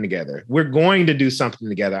something together. We're going to do something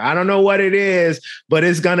together. I don't know what it is, but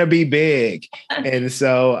it's going to be big. And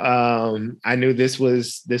so I knew this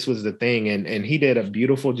was the thing. And he did a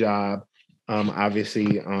beautiful job,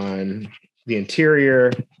 obviously, on the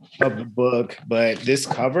interior of the book. But this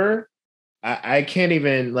cover, I can't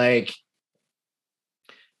even, like,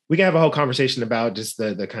 we can have a whole conversation about just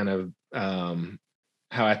the kind of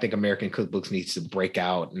how I think American cookbooks needs to break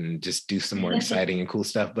out and just do some more exciting and cool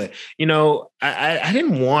stuff. But, I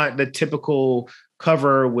didn't want the typical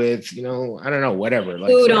cover with, I don't know, whatever.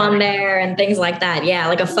 Like food on there and things like that. Yeah,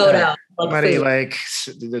 like a photo. Somebody like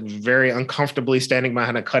very uncomfortably standing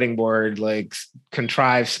behind a cutting board, like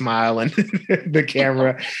contrived smile and the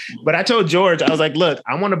camera. But I told George, I was like, look,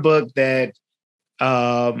 I want a book that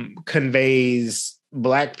conveys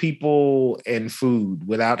Black people and food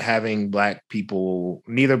without having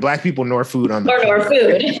neither Black people nor food on the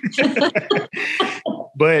food.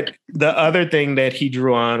 But the other thing that he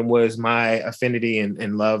drew on was my affinity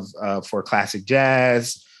and love for classic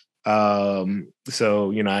jazz.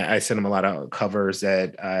 So, I sent him a lot of covers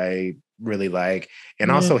that I really like,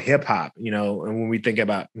 and also hip hop, and when we think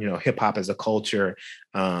about, hip hop as a culture,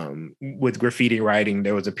 with graffiti writing,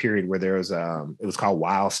 there was a period where there was, it was called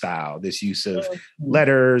wild style, this use of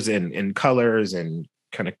letters and colors and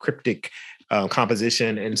kind of cryptic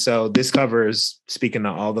composition. And so this cover is speaking to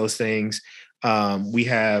all those things. We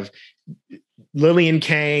have Lillian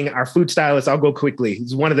Kang, our food stylist. I'll go quickly.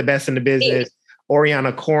 He's one of the best in the business.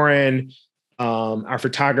 Oriana Corin, our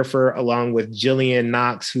photographer, along with Jillian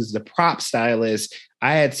Knox, who's the prop stylist.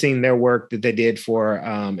 I had seen their work that they did for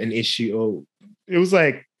an issue. It was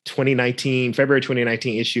like February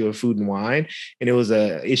 2019 issue of Food and Wine. And it was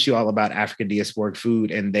a issue all about African diasporic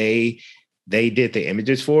food. And they did the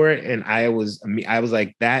images for it. And I was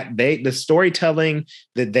like, the storytelling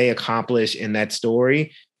that they accomplish in that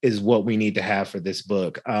story is what we need to have for this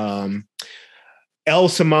book. El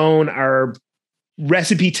Simone, our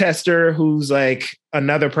recipe tester, who's like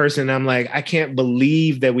another person, I'm like, I can't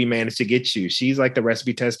believe that we managed to get you. She's like the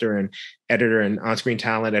recipe tester and editor and on-screen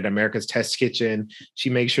talent at America's Test Kitchen.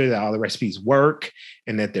 She makes sure that all the recipes work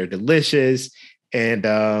and that they're delicious.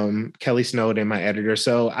 And Kelly Snowden, my editor.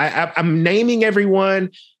 So I'm naming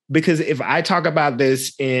everyone because if I talk about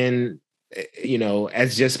this in,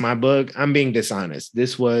 as just my book, I'm being dishonest.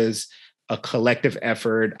 This was a collective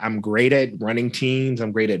effort. I'm great at running teams.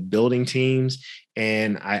 I'm great at building teams.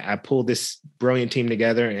 And I pulled this brilliant team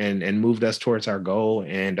together and moved us towards our goal.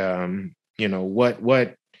 And, what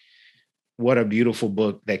a beautiful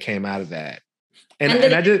book that came out of that. And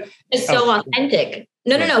I just, it's so authentic.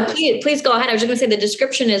 No. Please go ahead. I was just going to say the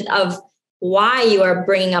description is of why you are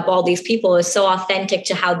bringing up all these people is so authentic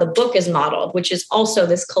to how the book is modeled, which is also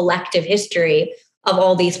this collective history of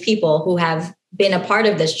all these people who have been a part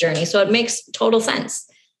of this journey. So it makes total sense.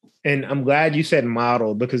 And I'm glad you said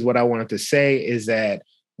model, because what I wanted to say is that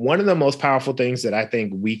one of the most powerful things that I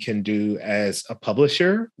think we can do as a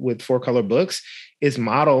publisher with Four Color Books is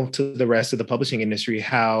model to the rest of the publishing industry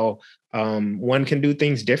how one can do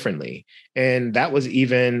things differently. And that was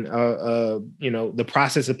even, the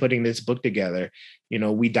process of putting this book together.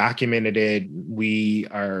 We documented it. We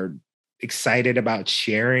are excited about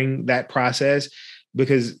sharing that process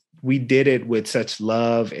because we did it with such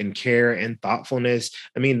love and care and thoughtfulness.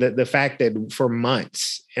 I mean, the fact that for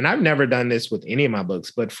months, and I've never done this with any of my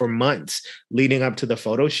books, but for months leading up to the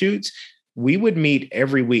photo shoots, we would meet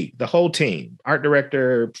every week, the whole team, art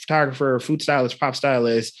director, photographer, food stylist, prop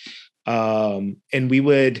stylist. And we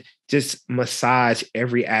would just massage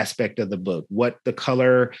every aspect of the book, what the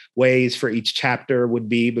color ways for each chapter would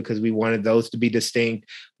be, because we wanted those to be distinct,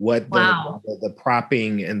 what the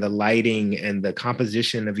propping and the lighting and the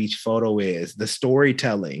composition of each photo is, the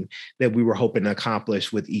storytelling that we were hoping to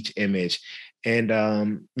accomplish with each image. And,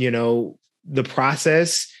 the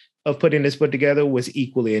process of putting this book together was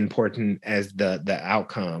equally important as the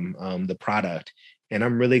outcome, the product. And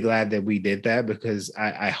I'm really glad that we did that, because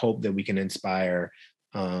I hope that we can inspire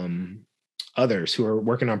others who are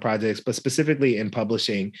working on projects, but specifically in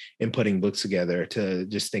publishing and putting books together, to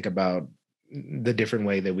just think about the different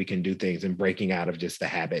way that we can do things and breaking out of just the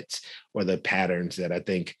habits or the patterns that I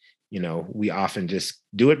think, we often just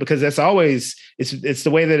do it because it's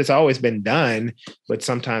the way that it's always been done, but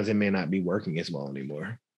sometimes it may not be working as well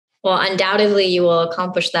anymore. Well, undoubtedly, you will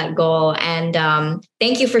accomplish that goal. And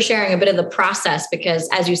thank you for sharing a bit of the process, because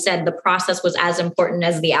as you said, the process was as important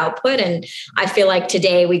as the output. And I feel like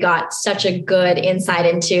today we got such a good insight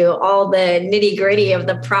into all the nitty gritty of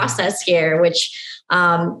the process here, which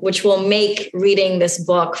will make reading this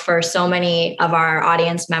book for so many of our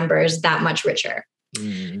audience members that much richer.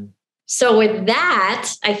 Mm-hmm. So with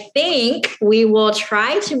that, I think we will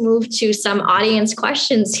try to move to some audience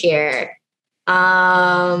questions here.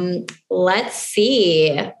 Let's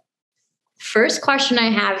see. First question I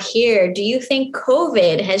have here. Do you think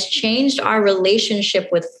COVID has changed our relationship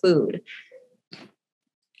with food?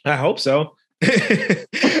 I hope so.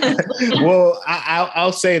 Well,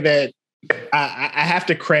 I'll say that I have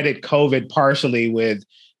to credit COVID partially with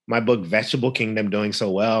my book, Vegetable Kingdom, doing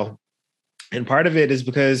so well. And part of it is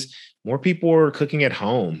because more people were cooking at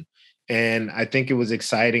home. And I think it was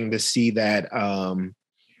exciting to see that, a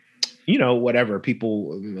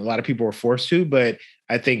lot of people were forced to, but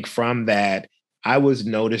I think from that, I was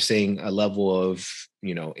noticing a level of,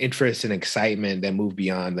 interest and excitement that moved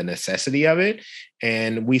beyond the necessity of it.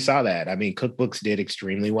 And we saw that. I mean, cookbooks did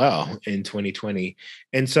extremely well in 2020.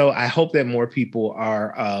 And so I hope that more people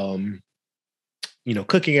are,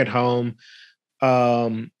 cooking at home.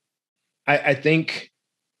 I think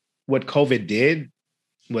what COVID did,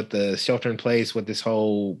 what the shelter in place, what this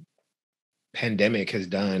whole pandemic has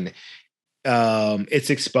done, it's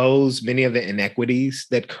exposed many of the inequities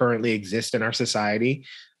that currently exist in our society,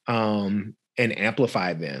 and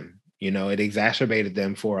amplified them. It exacerbated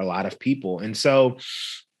them for a lot of people. And so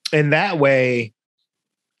in that way,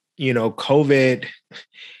 COVID,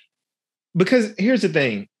 because here's the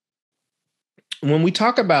thing, when we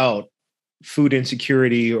talk about food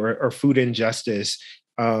insecurity or food injustice,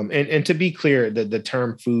 and to be clear, the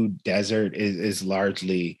term food desert is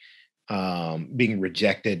largely being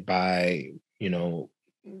rejected by,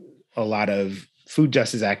 a lot of food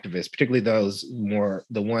justice activists, particularly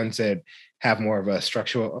the ones that have more of a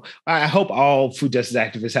structural, I hope all food justice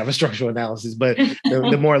activists have a structural analysis, but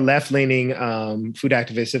the more left-leaning food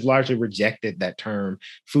activists have largely rejected that term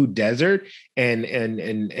food desert.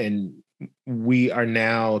 And we are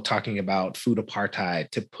now talking about food apartheid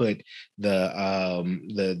to put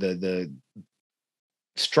the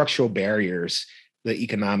structural barriers, the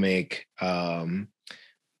economic,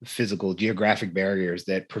 physical, geographic barriers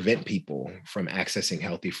that prevent people from accessing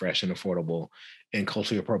healthy, fresh, and affordable and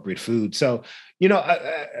culturally appropriate food. So,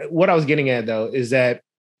 what I was getting at, though, is that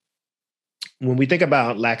when we think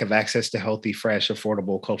about lack of access to healthy, fresh,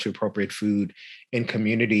 affordable, culturally appropriate food in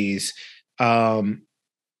communities,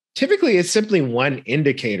 typically it's simply one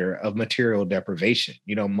indicator of material deprivation.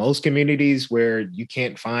 Most communities where you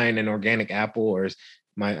can't find an organic apple, or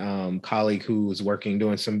my colleague who was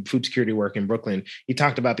doing some food security work in Brooklyn, he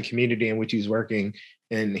talked about the community in which he was working.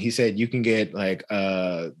 And he said, you can get like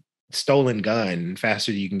a stolen gun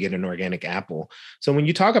faster than you can get an organic apple. So when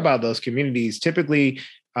you talk about those communities, typically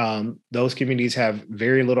those communities have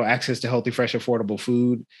very little access to healthy, fresh, affordable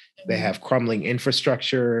food. They have crumbling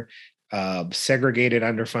infrastructure, segregated,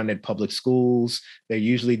 underfunded public schools. They're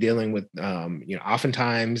usually dealing with,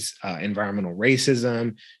 oftentimes environmental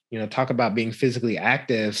racism. Talk about being physically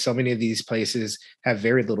active. So many of these places have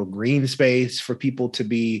very little green space for people to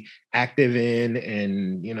be active in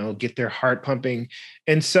and, get their heart pumping.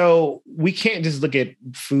 And so we can't just look at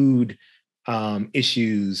food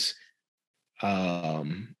issues,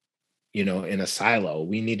 in a silo.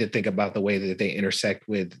 We need to think about the way that they intersect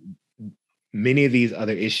with many of these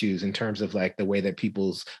other issues in terms of like the way that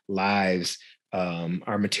people's lives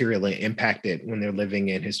are materially impacted when they're living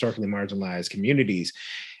in historically marginalized communities.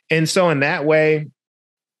 And so in that way,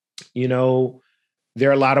 there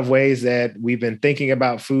are a lot of ways that we've been thinking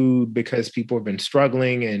about food because people have been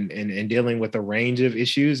struggling and dealing with a range of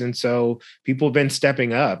issues. And so people have been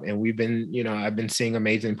stepping up, and we've been, I've been seeing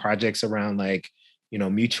amazing projects around like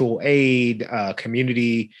mutual aid,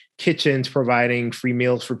 community kitchens providing free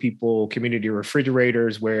meals for people, community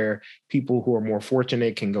refrigerators where people who are more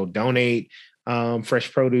fortunate can go donate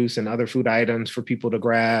fresh produce and other food items for people to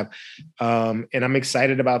grab. And I'm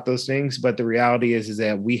excited about those things. But the reality is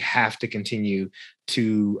that we have to continue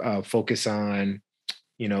to focus on,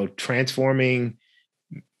 transforming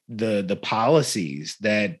the policies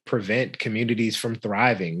that prevent communities from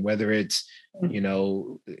thriving, whether it's,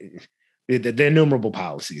 the innumerable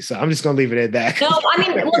policies. So I'm just going to leave it at that. No,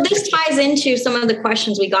 well, this ties into some of the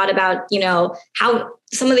questions we got about, how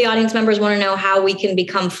some of the audience members want to know how we can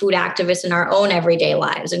become food activists in our own everyday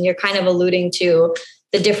lives. And you're kind of alluding to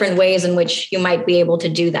the different ways in which you might be able to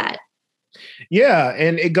do that. Yeah.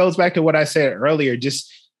 And it goes back to what I said earlier.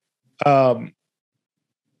 Just, I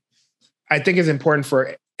think it's important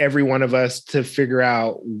for every one of us to figure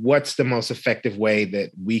out what's the most effective way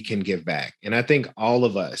that we can give back. And I think all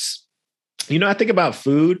of us, I think about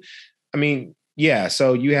food.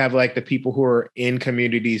 So you have like the people who are in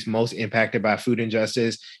communities most impacted by food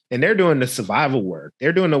injustice, and they're doing the survival work.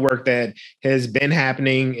 They're doing the work that has been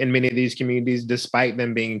happening in many of these communities, despite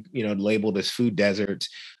them being, labeled as food deserts.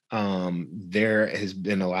 There has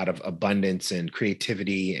been a lot of abundance and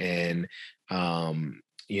creativity and,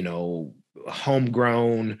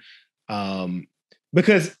 homegrown.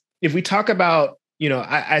 Because if we talk about,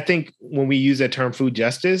 I think when we use the term food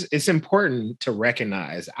justice, it's important to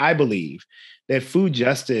recognize, I believe, that food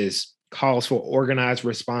justice calls for organized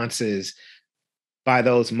responses by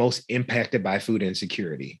those most impacted by food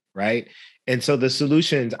insecurity, right? And so the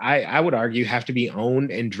solutions, I would argue, have to be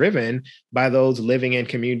owned and driven by those living in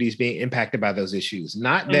communities being impacted by those issues.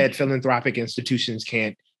 Not that philanthropic institutions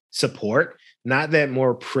can't support, not that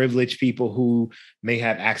more privileged people who may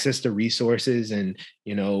have access to resources and,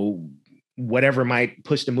 whatever might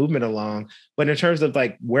push the movement along, but in terms of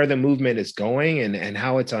like where the movement is going and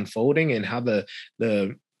how it's unfolding and how the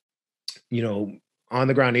on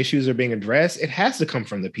the ground issues are being addressed, it has to come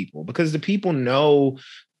from the people, because the people know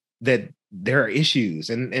that there are issues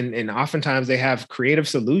and oftentimes they have creative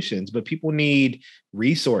solutions, but people need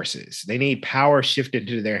resources. They need power shifted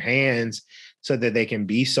to their hands so that they can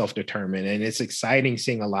be self-determined. And it's exciting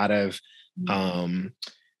seeing a lot of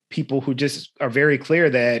people who just are very clear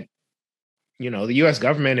that, the U.S.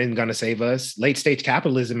 government isn't going to save us. Late stage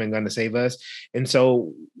capitalism isn't going to save us. And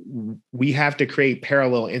so we have to create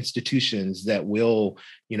parallel institutions that will,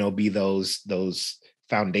 be those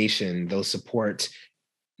foundation, those supports,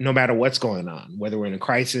 no matter what's going on, whether we're in a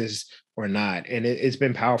crisis or not. And it's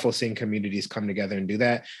been powerful seeing communities come together and do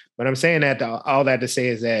that. But I'm saying that all that to say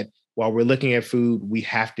is that while we're looking at food, we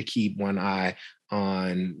have to keep one eye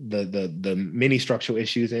on the many structural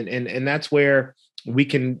issues. And that's where we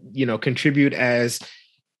can, contribute as,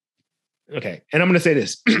 okay. And I'm going to say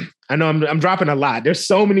this, I know I'm dropping a lot. There's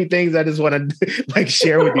so many things I just want to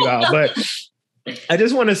share with you all, but I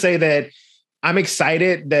just want to say that I'm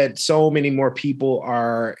excited that so many more people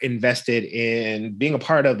are invested in being a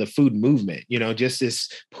part of the food movement, just this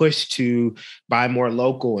push to buy more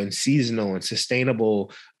local and seasonal and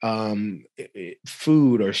sustainable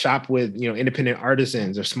food, or shop with, independent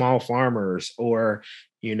artisans or small farmers, or,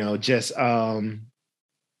 just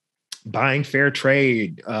buying fair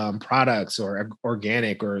trade products, or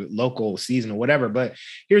organic or local, seasonal, whatever. But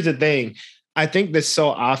here's the thing. I think that so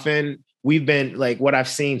often we've been what I've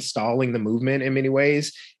seen stalling the movement in many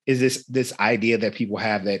ways is this idea that people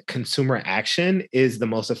have that consumer action is the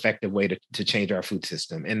most effective way to change our food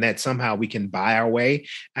system, and that somehow we can buy our way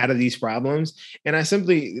out of these problems. And I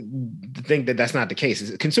simply think that that's not the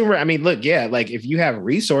case. Consumer, if you have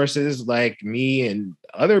resources like me and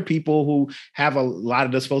other people who have a lot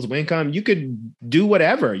of disposable income, you could do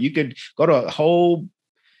whatever. You could go to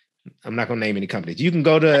I'm not going to name any companies. You can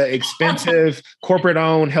go to expensive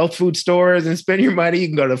corporate-owned health food stores and spend your money. You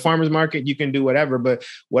can go to the farmer's market. You can do whatever. But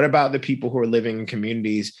what about the people who are living in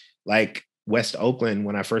communities like West Oakland,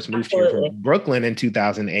 when I first moved here from Brooklyn in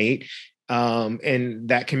 2008? And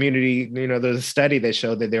that community, there's a study that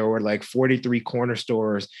showed that there were 43 corner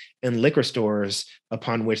stores and liquor stores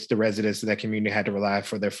upon which the residents of that community had to rely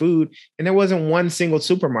for their food. And there wasn't one single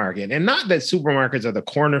supermarket. And not that supermarkets are the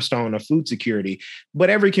cornerstone of food security, but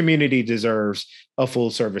every community deserves a full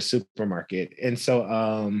service supermarket. And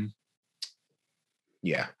so,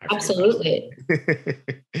 yeah. Absolutely.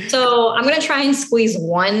 So I'm going to try and squeeze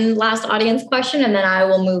one last audience question, and then I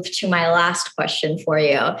will move to my last question for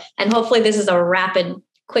you. And hopefully this is a rapid,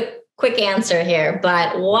 quick quick answer here,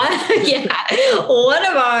 but one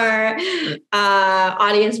of our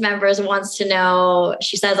audience members wants to know,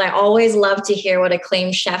 she says, I always love to hear what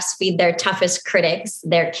acclaimed chefs feed their toughest critics,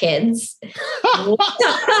 their kids. So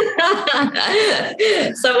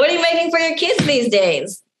what are you making for your kids these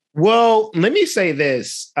days? Well, let me say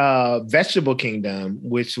this, Vegetable Kingdom,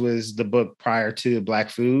 which was the book prior to Black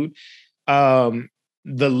Food, the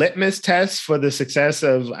litmus test for the success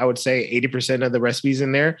of, I would say 80% of the recipes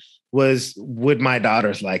in there was, would my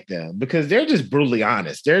daughters like them? Because they're just brutally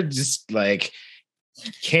honest. They're just like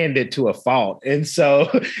candid to a fault. And so,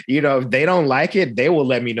 if they don't like it, they will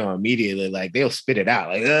let me know immediately. Like they'll spit it out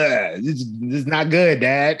like, this is not good,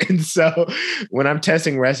 Dad. And so when I'm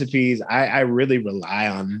testing recipes, I really rely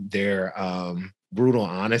on their brutal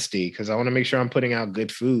honesty, because I want to make sure I'm putting out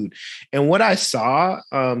good food. And what I saw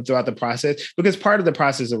throughout the process, because part of the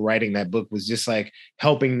process of writing that book was just like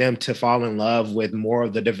helping them to fall in love with more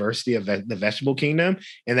of the diversity of the vegetable kingdom.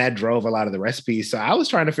 And that drove a lot of the recipes. So I was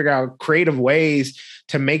trying to figure out creative ways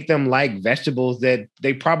to make them like vegetables that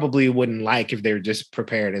they probably wouldn't like if they were just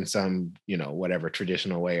prepared in some, whatever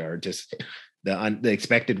traditional way, or just the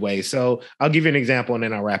expected way. So I'll give you an example and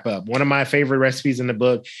then I'll wrap up. One of my favorite recipes in the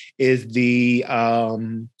book is the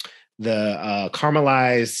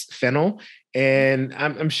caramelized fennel. And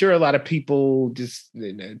I'm sure a lot of people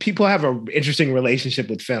have an interesting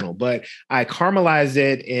relationship with fennel, but I caramelized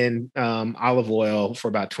it in olive oil for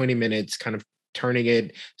about 20 minutes, kind of turning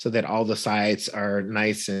it so that all the sides are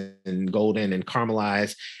nice and golden and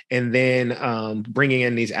caramelized. And then bringing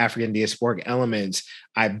in these African diasporic elements,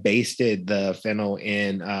 I basted the fennel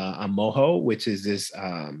in a mojo, which is this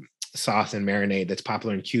sauce and marinade that's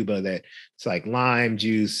popular in Cuba. That it's like lime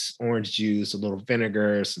juice, orange juice, a little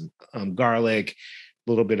vinegar, some garlic,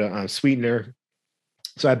 a little bit of sweetener.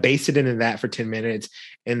 So I basted it in that for 10 minutes.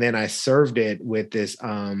 And then I served it with this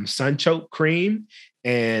sunchoke cream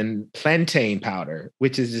and plantain powder,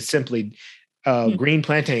 which is just simply green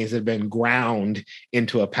plantains that have been ground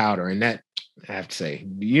into a powder. And that, I have to say,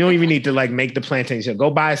 you don't even need to like make the plantains. Go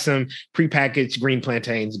buy some prepackaged green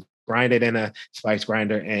plantains, grind it in a spice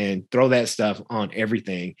grinder, and throw that stuff on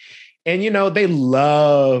everything. And, they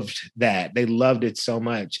loved that. They loved it so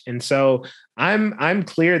much. And so I'm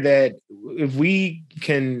clear that if we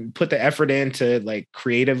can put the effort into like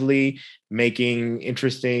creatively making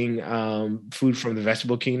interesting food from the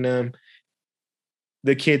vegetable kingdom,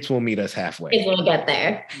 the kids will meet us halfway. Kids will get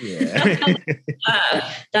there. Yeah.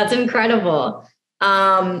 That's incredible.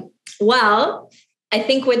 Well, I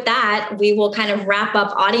think with that, we will kind of wrap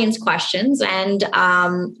up audience questions, and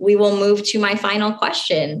we will move to my final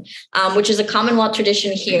question, which is a Commonwealth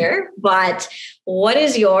tradition here. But what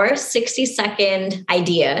is your 60-second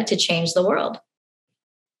idea to change the world?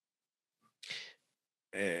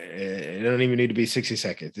 It don't even need to be 60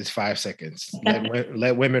 seconds. It's 5 seconds.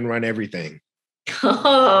 Let women run everything.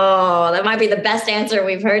 Oh, that might be the best answer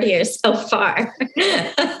we've heard here so far.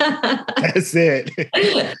 That's it.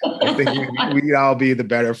 I think we'd all be the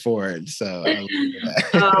better for it. So,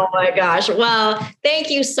 oh my gosh. Well, thank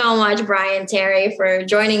you so much, Bryant Terry, for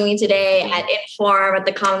joining me today at INFORUM at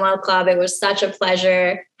the Commonwealth Club. It was such a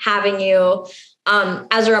pleasure having you.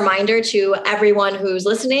 As a reminder to everyone who's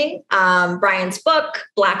listening, Bryant's book,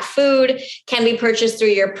 Black Food, can be purchased through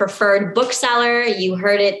your preferred bookseller. You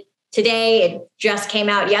heard it today. It just came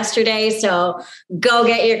out yesterday, so go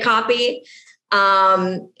get your copy.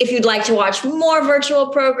 If you'd like to watch more virtual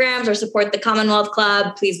programs or support the Commonwealth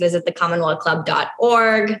Club, please visit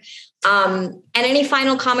thecommonwealthclub.org. And any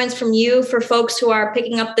final comments from you for folks who are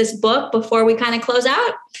picking up this book before we kind of close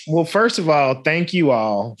out? Well, first of all, thank you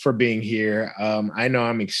all for being here. I know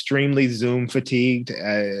I'm extremely Zoom fatigued.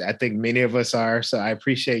 I think many of us are, so I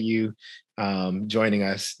appreciate you joining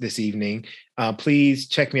us this evening. Please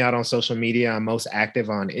check me out on social media. I'm most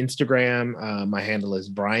active on Instagram. My handle is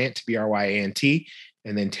Bryant, Bryant,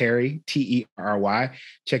 and then Terry, Terry.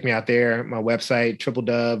 Check me out there. My website,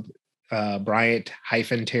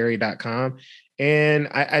 www.bryant-terry.com. And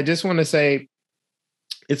I just want to say,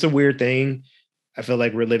 it's a weird thing. I feel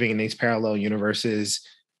like we're living in these parallel universes.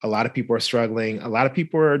 A lot of people are struggling. A lot of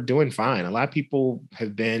people are doing fine. A lot of people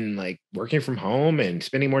have been like working from home and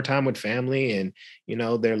spending more time with family, and,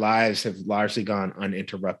 their lives have largely gone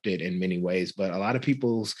uninterrupted in many ways. But a lot of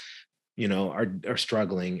people's, are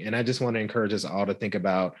struggling. And I just want to encourage us all to think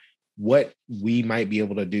about what we might be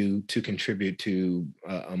able to do to contribute to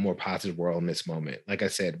a more positive world in this moment. Like I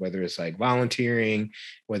said, whether it's like volunteering,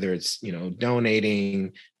 whether it's,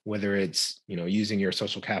 donating, whether it's, using your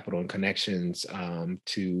social capital and connections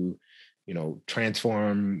to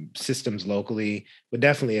transform systems locally, but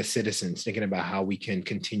definitely as citizens, thinking about how we can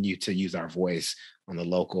continue to use our voice on the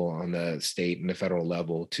local, on the state and the federal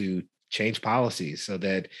level to change policies so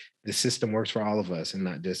that the system works for all of us and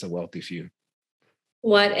not just a wealthy few.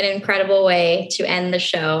 What an incredible way to end the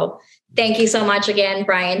show. Thank you so much again,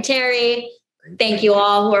 Bryant Terry. Thank you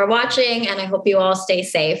all who are watching, and I hope you all stay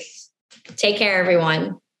safe. Take care,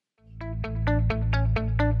 everyone.